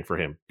great pairing for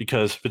him,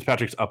 because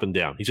Fitzpatrick's up and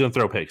down. He's going to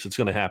throw picks. It's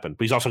going to happen,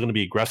 but he's also going to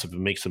be aggressive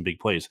and make some big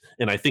plays.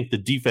 And I think the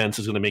defense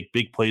is going to make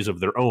big plays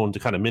of their own to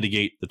kind of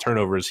mitigate the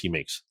turnovers he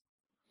makes.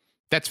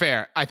 That's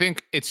fair. I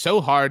think it's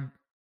so hard.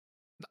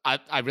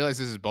 I realize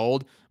this is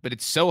bold, but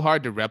it's so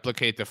hard to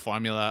replicate the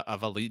formula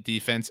of elite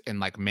defense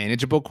and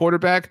manageable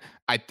quarterback.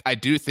 I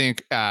do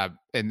think,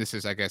 and this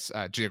is, I guess,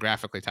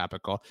 geographically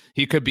topical,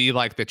 he could be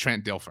the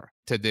Trent Dilfer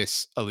to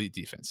this elite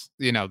defense.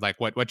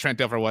 What Trent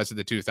Dilfer was to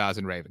the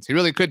 2000 Ravens. He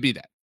really could be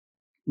that.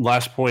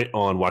 Last point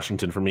on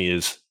Washington for me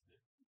is,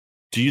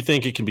 do you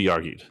think it can be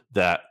argued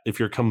that if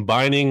you're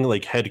combining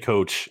head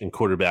coach and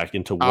quarterback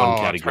into one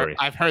category?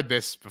 I've heard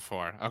this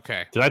before.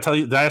 Okay. Did I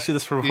ask you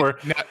this before?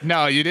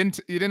 No, you didn't.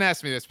 You didn't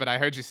ask me this, but I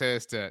heard you say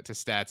this to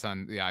Stats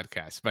on the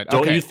Oddcast. But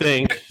don't you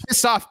think?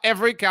 Piss off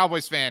every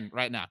Cowboys fan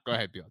right now. Go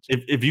ahead, Bill.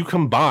 If you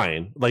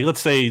combine,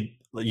 let's say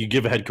you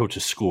give a head coach a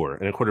score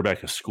and a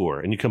quarterback a score,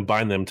 and you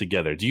combine them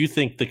together, do you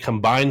think the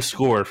combined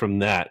score from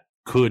that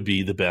could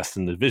be the best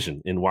in the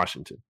division in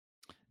Washington?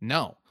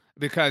 No.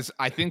 Because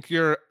I think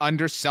you're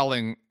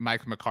underselling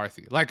Mike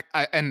McCarthy.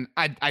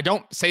 I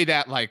don't say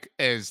that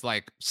as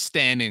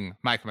standing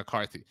Mike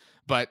McCarthy,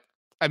 but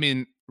I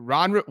mean,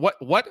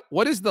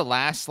 what is the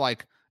last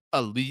like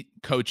elite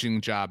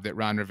coaching job that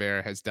Ron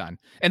Rivera has done?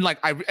 And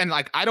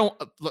I don't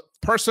look,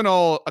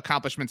 personal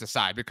accomplishments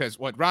aside, because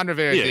what Ron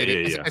Rivera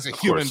did as a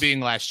human being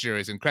last year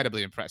is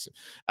incredibly impressive.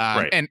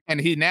 Right.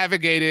 And he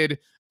navigated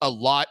a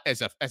lot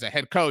as a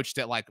head coach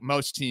that like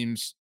most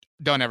teams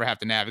don't ever have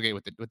to navigate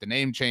with the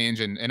name change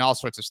and all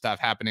sorts of stuff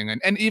happening.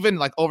 And even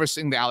like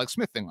overseeing the Alex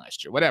Smith thing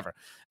last year, whatever.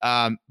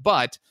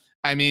 But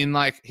I mean,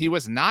 like, he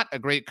was not a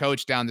great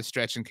coach down the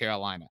stretch in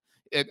Carolina,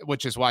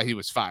 which is why he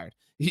was fired.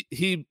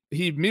 He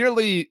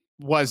merely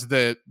was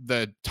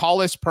the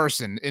tallest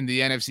person in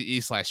the NFC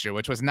East last year,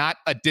 which was not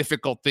a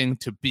difficult thing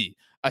to be,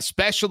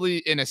 especially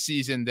in a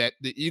season that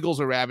the Eagles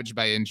were ravaged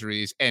by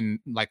injuries and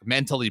like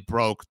mentally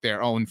broke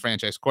their own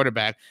franchise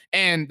quarterback,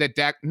 and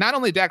that not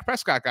only Dak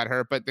Prescott got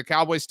hurt, but the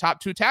Cowboys' top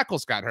 2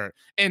 tackles got hurt.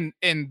 And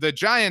the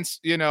Giants,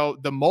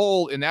 the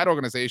mole in that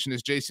organization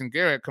is Jason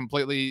Garrett,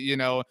 completely,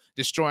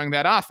 destroying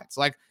that offense.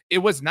 Like, it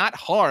was not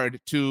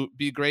hard to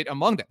be great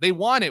among them. They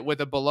won it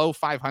with a below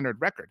 500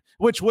 record,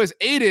 which was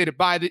aided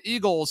by the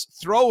Eagles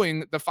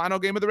throwing the final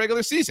game of the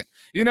regular season.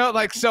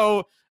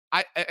 So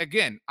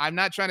I'm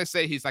not trying to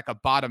say he's like a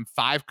bottom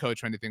 5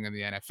 coach or anything in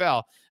the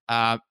NFL.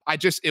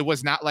 It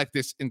was not like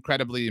this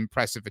incredibly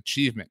impressive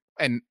achievement.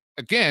 And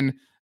again,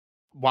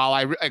 while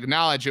I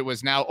acknowledge it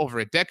was now over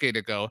a decade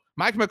ago,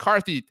 Mike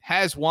McCarthy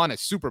has won a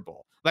Super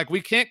Bowl. Like,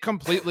 we can't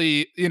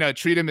completely,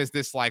 treat him as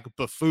this like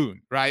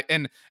buffoon, right?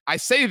 And I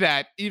say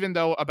that even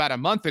though about a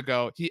month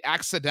ago, he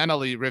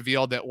accidentally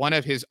revealed that one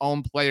of his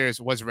own players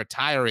was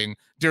retiring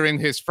during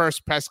his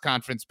first press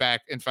conference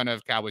back in front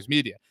of Cowboys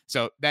media.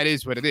 So that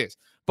is what it is.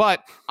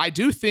 But I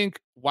do think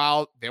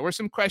while there were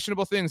some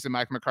questionable things that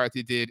Mike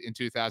McCarthy did in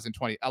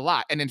 2020, a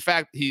lot, and in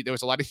fact, there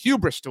was a lot of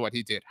hubris to what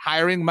he did,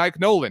 hiring Mike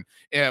Nolan.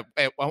 At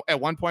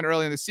one point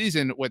early in the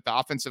season with the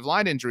offensive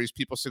line injuries,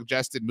 people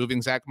suggested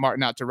moving Zach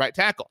Martin out to right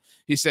tackle.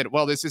 He said,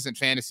 well, this isn't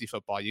fantasy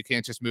football. You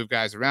can't just move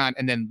guys around.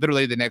 And then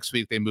literally the next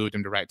week, they moved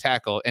him to right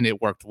tackle, and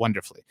it worked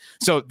wonderfully.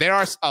 So there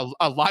are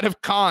a lot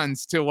of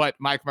cons to what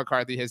Mike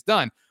McCarthy has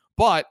done,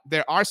 but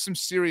there are some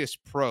serious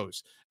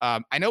pros.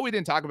 I know we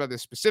didn't talk about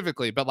this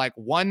specifically, but like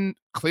one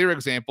clear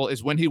example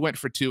is when he went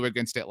for 2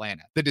 against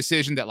Atlanta, the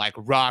decision that like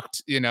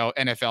rocked,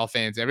 NFL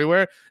fans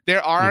everywhere.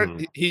 There are,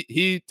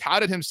 he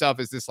touted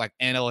himself as this like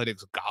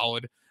analytics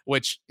god,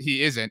 which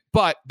he isn't,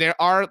 but there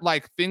are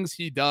like things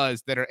he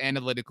does that are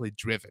analytically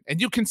driven.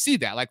 And you can see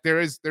that like there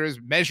is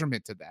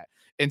measurement to that.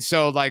 And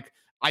so like,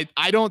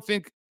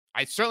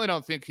 I certainly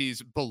don't think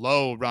he's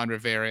below Ron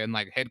Rivera in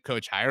like head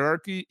coach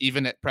hierarchy,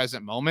 even at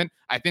present moment.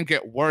 I think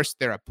at worst,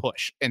 they're a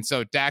push. And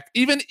so Dak,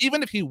 even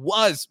if he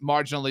was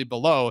marginally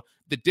below,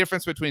 the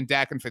difference between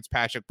Dak and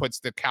Fitzpatrick puts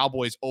the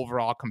Cowboys'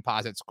 overall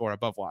composite score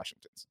above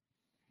Washington's.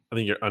 I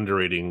think you're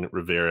underrating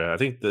Rivera. I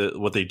think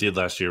what they did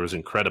last year was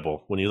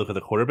incredible. When you look at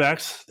the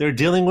quarterbacks they're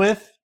dealing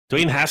with,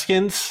 Dwayne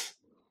Haskins,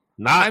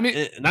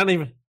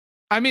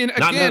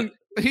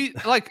 he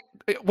like,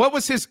 what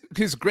was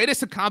his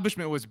greatest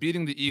accomplishment was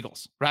beating the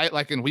Eagles, right?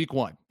 Like in week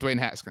 1, Dwayne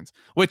Haskins,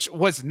 which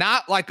was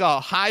not like a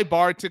high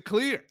bar to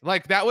clear.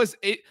 Like that was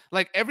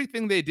like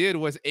everything they did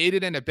was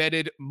aided and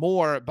abetted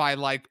more by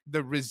like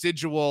the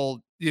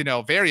residual,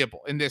 variable,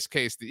 in this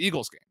case, the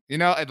Eagles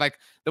game, and like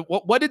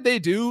what did they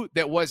do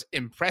that was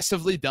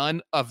impressively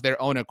done of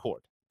their own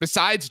accord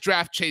besides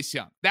draft Chase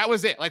Young? That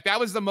was it. Like that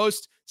was the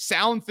most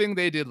sound thing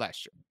they did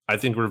last year. I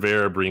think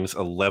Rivera brings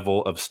a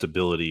level of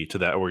stability to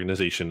that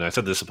organization. I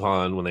said this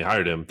upon when they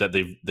hired him that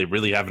they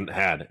really haven't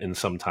had in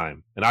some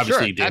time. And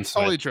obviously, sure, that's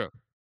totally true.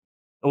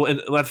 Well,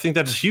 and I think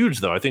that's huge,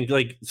 though. I think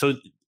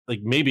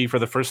maybe for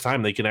the first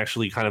time they can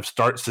actually kind of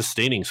start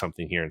sustaining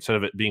something here instead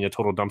of it being a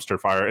total dumpster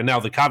fire. And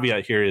now the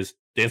caveat here is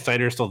Dan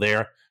Snyder is still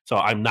there, so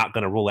I'm not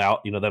going to rule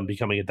out them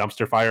becoming a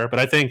dumpster fire. But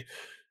I think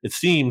it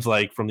seems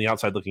like from the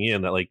outside looking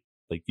in that like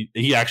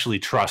he actually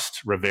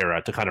trusts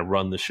Rivera to kind of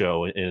run the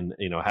show and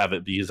have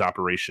it be his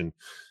operation.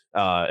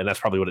 And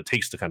that's probably what it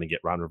takes to kind of get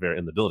Ron Rivera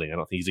in the building. I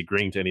don't think he's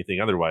agreeing to anything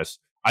otherwise.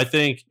 I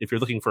think if you're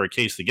looking for a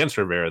case against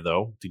Rivera,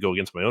 though, to go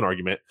against my own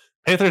argument,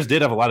 Panthers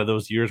did have a lot of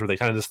those years where they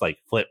kind of just like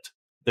flipped.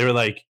 They were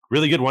like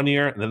really good one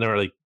year and then they were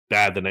like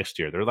bad the next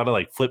year. There were a lot of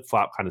like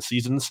flip-flop kind of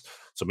seasons.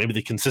 So maybe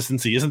the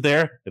consistency isn't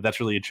there, if that's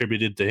really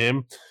attributed to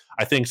him.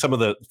 I think some of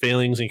the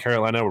failings in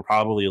Carolina were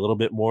probably a little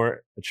bit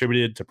more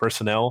attributed to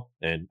personnel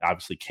and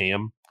obviously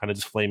Cam kind of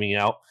just flaming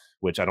out,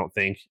 which I don't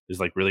think is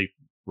like really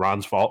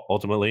Ron's fault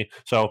ultimately.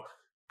 So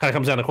kind of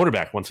comes down to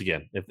quarterback once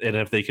again,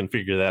 if they can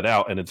figure that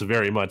out. And it's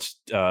very much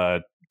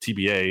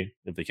TBA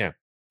if they can.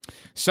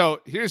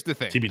 So here's the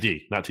thing.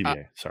 TBD, not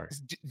TBA. Sorry.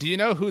 Do you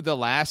know who the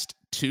last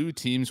 2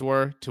 teams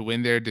were to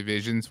win their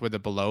divisions with a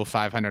below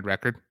 500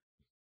 record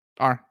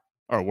are?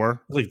 Or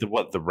were like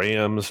the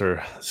Rams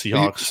or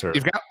Seahawks or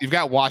you've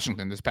got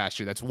Washington this past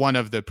year. That's one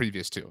of the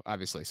previous 2,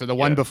 obviously. So the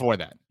one before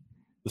that,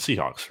 the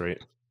Seahawks, right?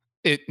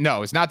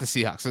 No, it's not the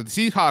Seahawks. So the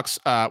Seahawks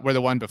were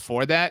the one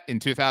before that. In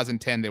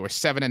 2010, they were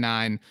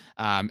 7-9,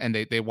 and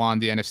they won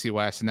the NFC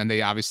West, and then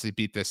they obviously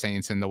beat the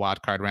Saints in the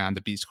wild card round,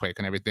 the Beastquake,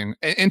 and everything.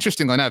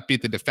 Interestingly enough,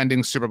 beat the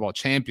defending Super Bowl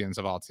champions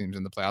of all teams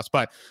in the playoffs.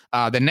 But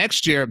the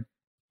next year,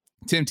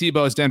 Tim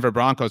Tebow's Denver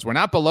Broncos were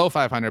not below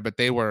 500, but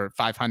they were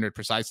 500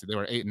 precisely. They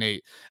were 8-8.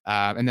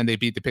 And then they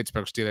beat the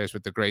Pittsburgh Steelers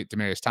with the great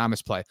Demaryius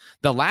Thomas play.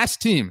 The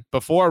last team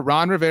before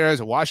Ron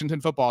Rivera's Washington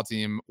football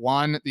team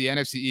won the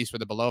NFC East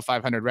with a below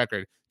 500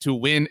 record to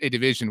win a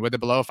division with a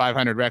below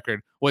 500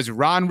 record was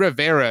Ron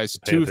Rivera's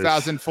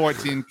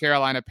 2014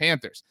 Carolina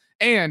Panthers.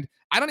 And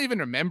I don't even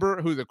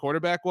remember who the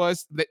quarterback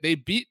was. They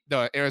beat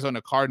the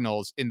Arizona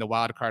Cardinals in the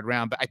wild card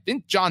round, but I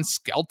think John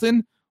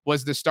Skelton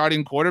was the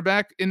starting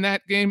quarterback in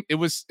that game. It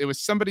was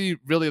somebody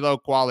really low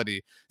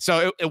quality.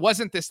 So it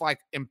wasn't this like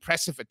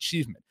impressive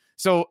achievement.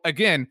 So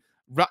again,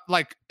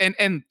 like,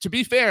 and to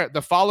be fair,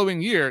 the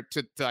following year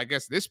to I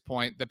guess this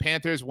point, the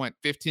Panthers went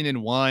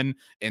 15-1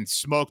 and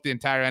smoked the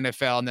entire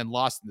NFL and then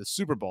lost in the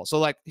Super Bowl. So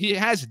like he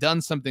has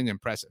done something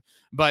impressive.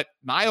 But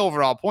my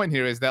overall point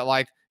here is that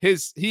like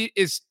he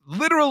is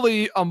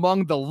literally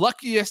among the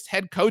luckiest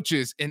head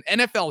coaches in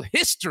NFL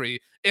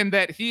history in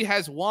that he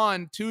has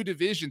won 2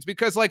 divisions,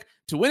 because like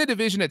to win a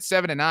division at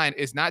 7-9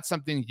 is not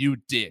something you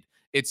did.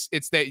 It's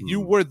that you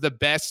were the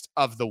best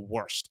of the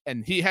worst.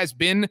 And he has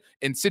been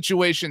in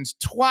situations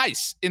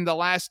twice in the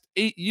last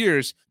 8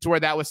 years to where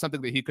that was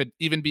something that he could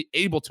even be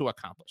able to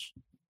accomplish.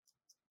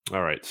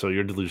 All right. So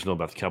you're delusional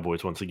about the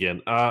Cowboys once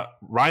again.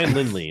 Ryan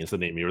Lindley is the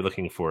name you were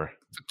looking for.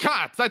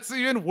 God, that's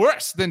even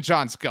worse than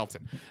John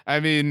Skelton. I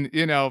mean,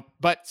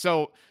 but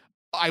so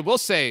I will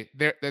say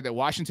that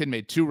Washington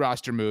made 2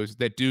 roster moves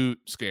that do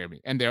scare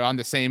me, and they're on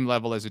the same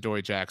level as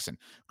Adoree Jackson.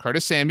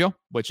 Curtis Samuel,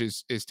 which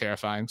is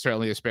terrifying,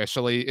 certainly,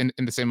 especially in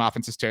the same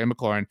offense as Terry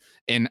McLaurin.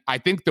 And I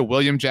think the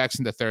William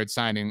Jackson III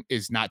signing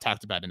is not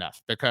talked about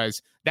enough,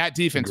 because that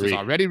defense was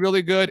already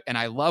really good, and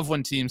I love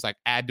when teams like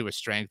add to a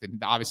strength,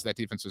 and obviously that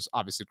defense was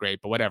obviously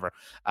great, but whatever.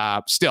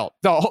 Still,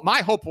 my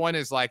whole point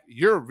is like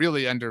you're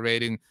really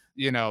underrating,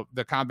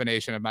 the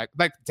combination of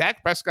like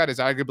Dak Prescott is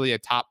arguably a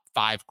top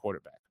 5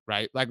 quarterback.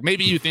 Right? Like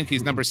maybe you think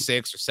he's number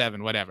 6 or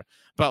 7, whatever.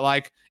 But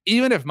like,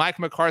 even if Mike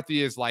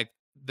McCarthy is like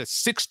the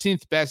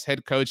 16th best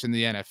head coach in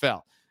the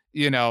NFL,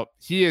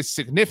 he is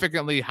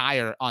significantly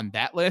higher on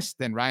that list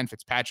than Ryan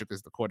Fitzpatrick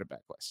is the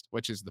quarterback list,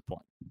 which is the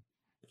point.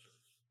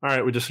 All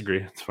right. We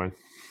disagree. It's fine.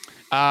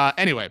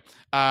 Anyway,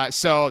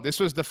 so this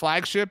was the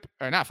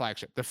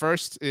the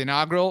first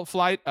inaugural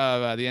flight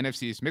of the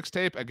NFC's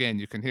mixtape. Again,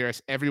 you can hear us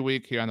every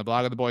week here on the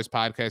Blog of the Boys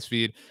podcast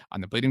feed,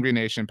 on the Bleeding Green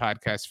Nation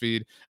podcast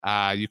feed.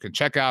 You can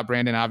check out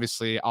Brandon,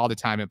 obviously, all the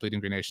time at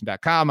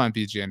bleedinggreennation.com, on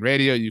BGN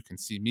Radio. You can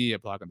see me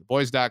at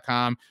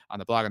blogontheboys.com, on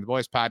the Blog of the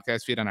Boys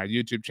podcast feed, on our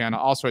YouTube channel,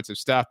 all sorts of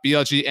stuff.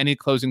 BLG, any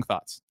closing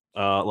thoughts?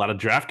 A lot of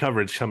draft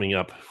coverage coming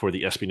up for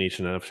the SB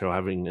Nation NFL show,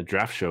 having a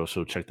draft show,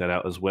 so check that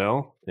out as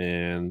well.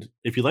 And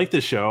if you like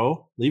this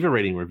show, leave a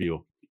rating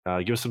review.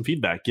 Give us some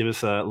feedback. Give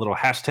us a little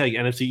hashtag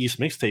NFC East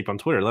mixtape on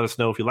Twitter. Let us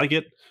know if you like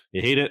it,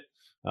 you hate it.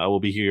 We'll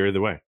be here either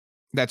way.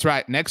 That's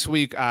right. Next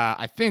week,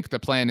 I think the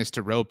plan is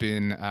to rope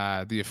in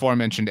the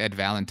aforementioned Ed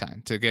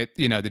Valentine to get,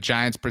 the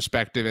Giants'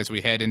 perspective as we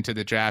head into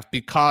the draft,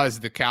 because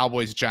the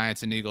Cowboys,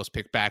 Giants, and Eagles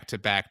pick back to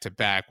back to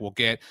back. We'll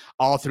get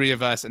all 3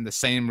 of us in the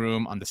same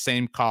room on the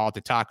same call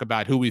to talk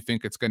about who we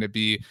think it's going to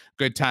be.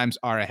 Good times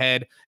are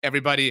ahead.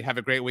 Everybody have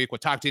a great week. We'll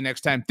talk to you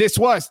next time. This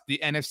was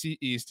the NFC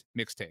East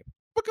mixtape.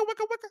 Wicka,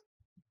 wicka,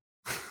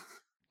 wicka.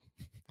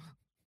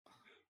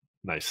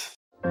 Nice.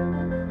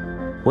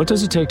 What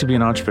does it take to be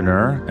an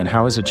entrepreneur, and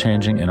how is it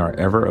changing in our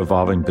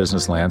ever-evolving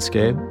business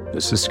landscape?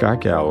 This is Scott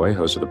Galloway,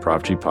 host of the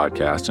Prop G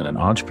podcast and an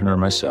entrepreneur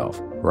myself.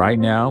 Right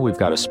now, we've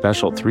got a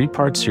special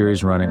 3-part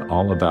series running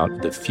all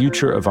about the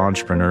future of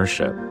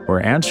entrepreneurship.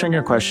 We're answering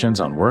your questions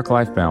on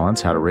work-life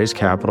balance, how to raise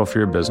capital for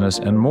your business,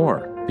 and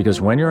more.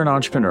 Because when you're an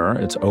entrepreneur,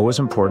 it's always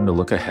important to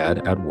look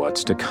ahead at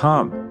what's to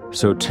come.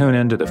 So tune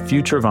in to the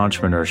Future of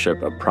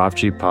Entrepreneurship, a Prop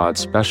G Pod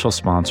special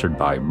sponsored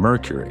by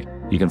Mercury.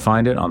 You can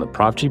find it on the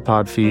Prop G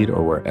Pod feed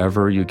or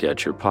wherever you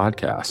get your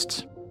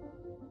podcasts.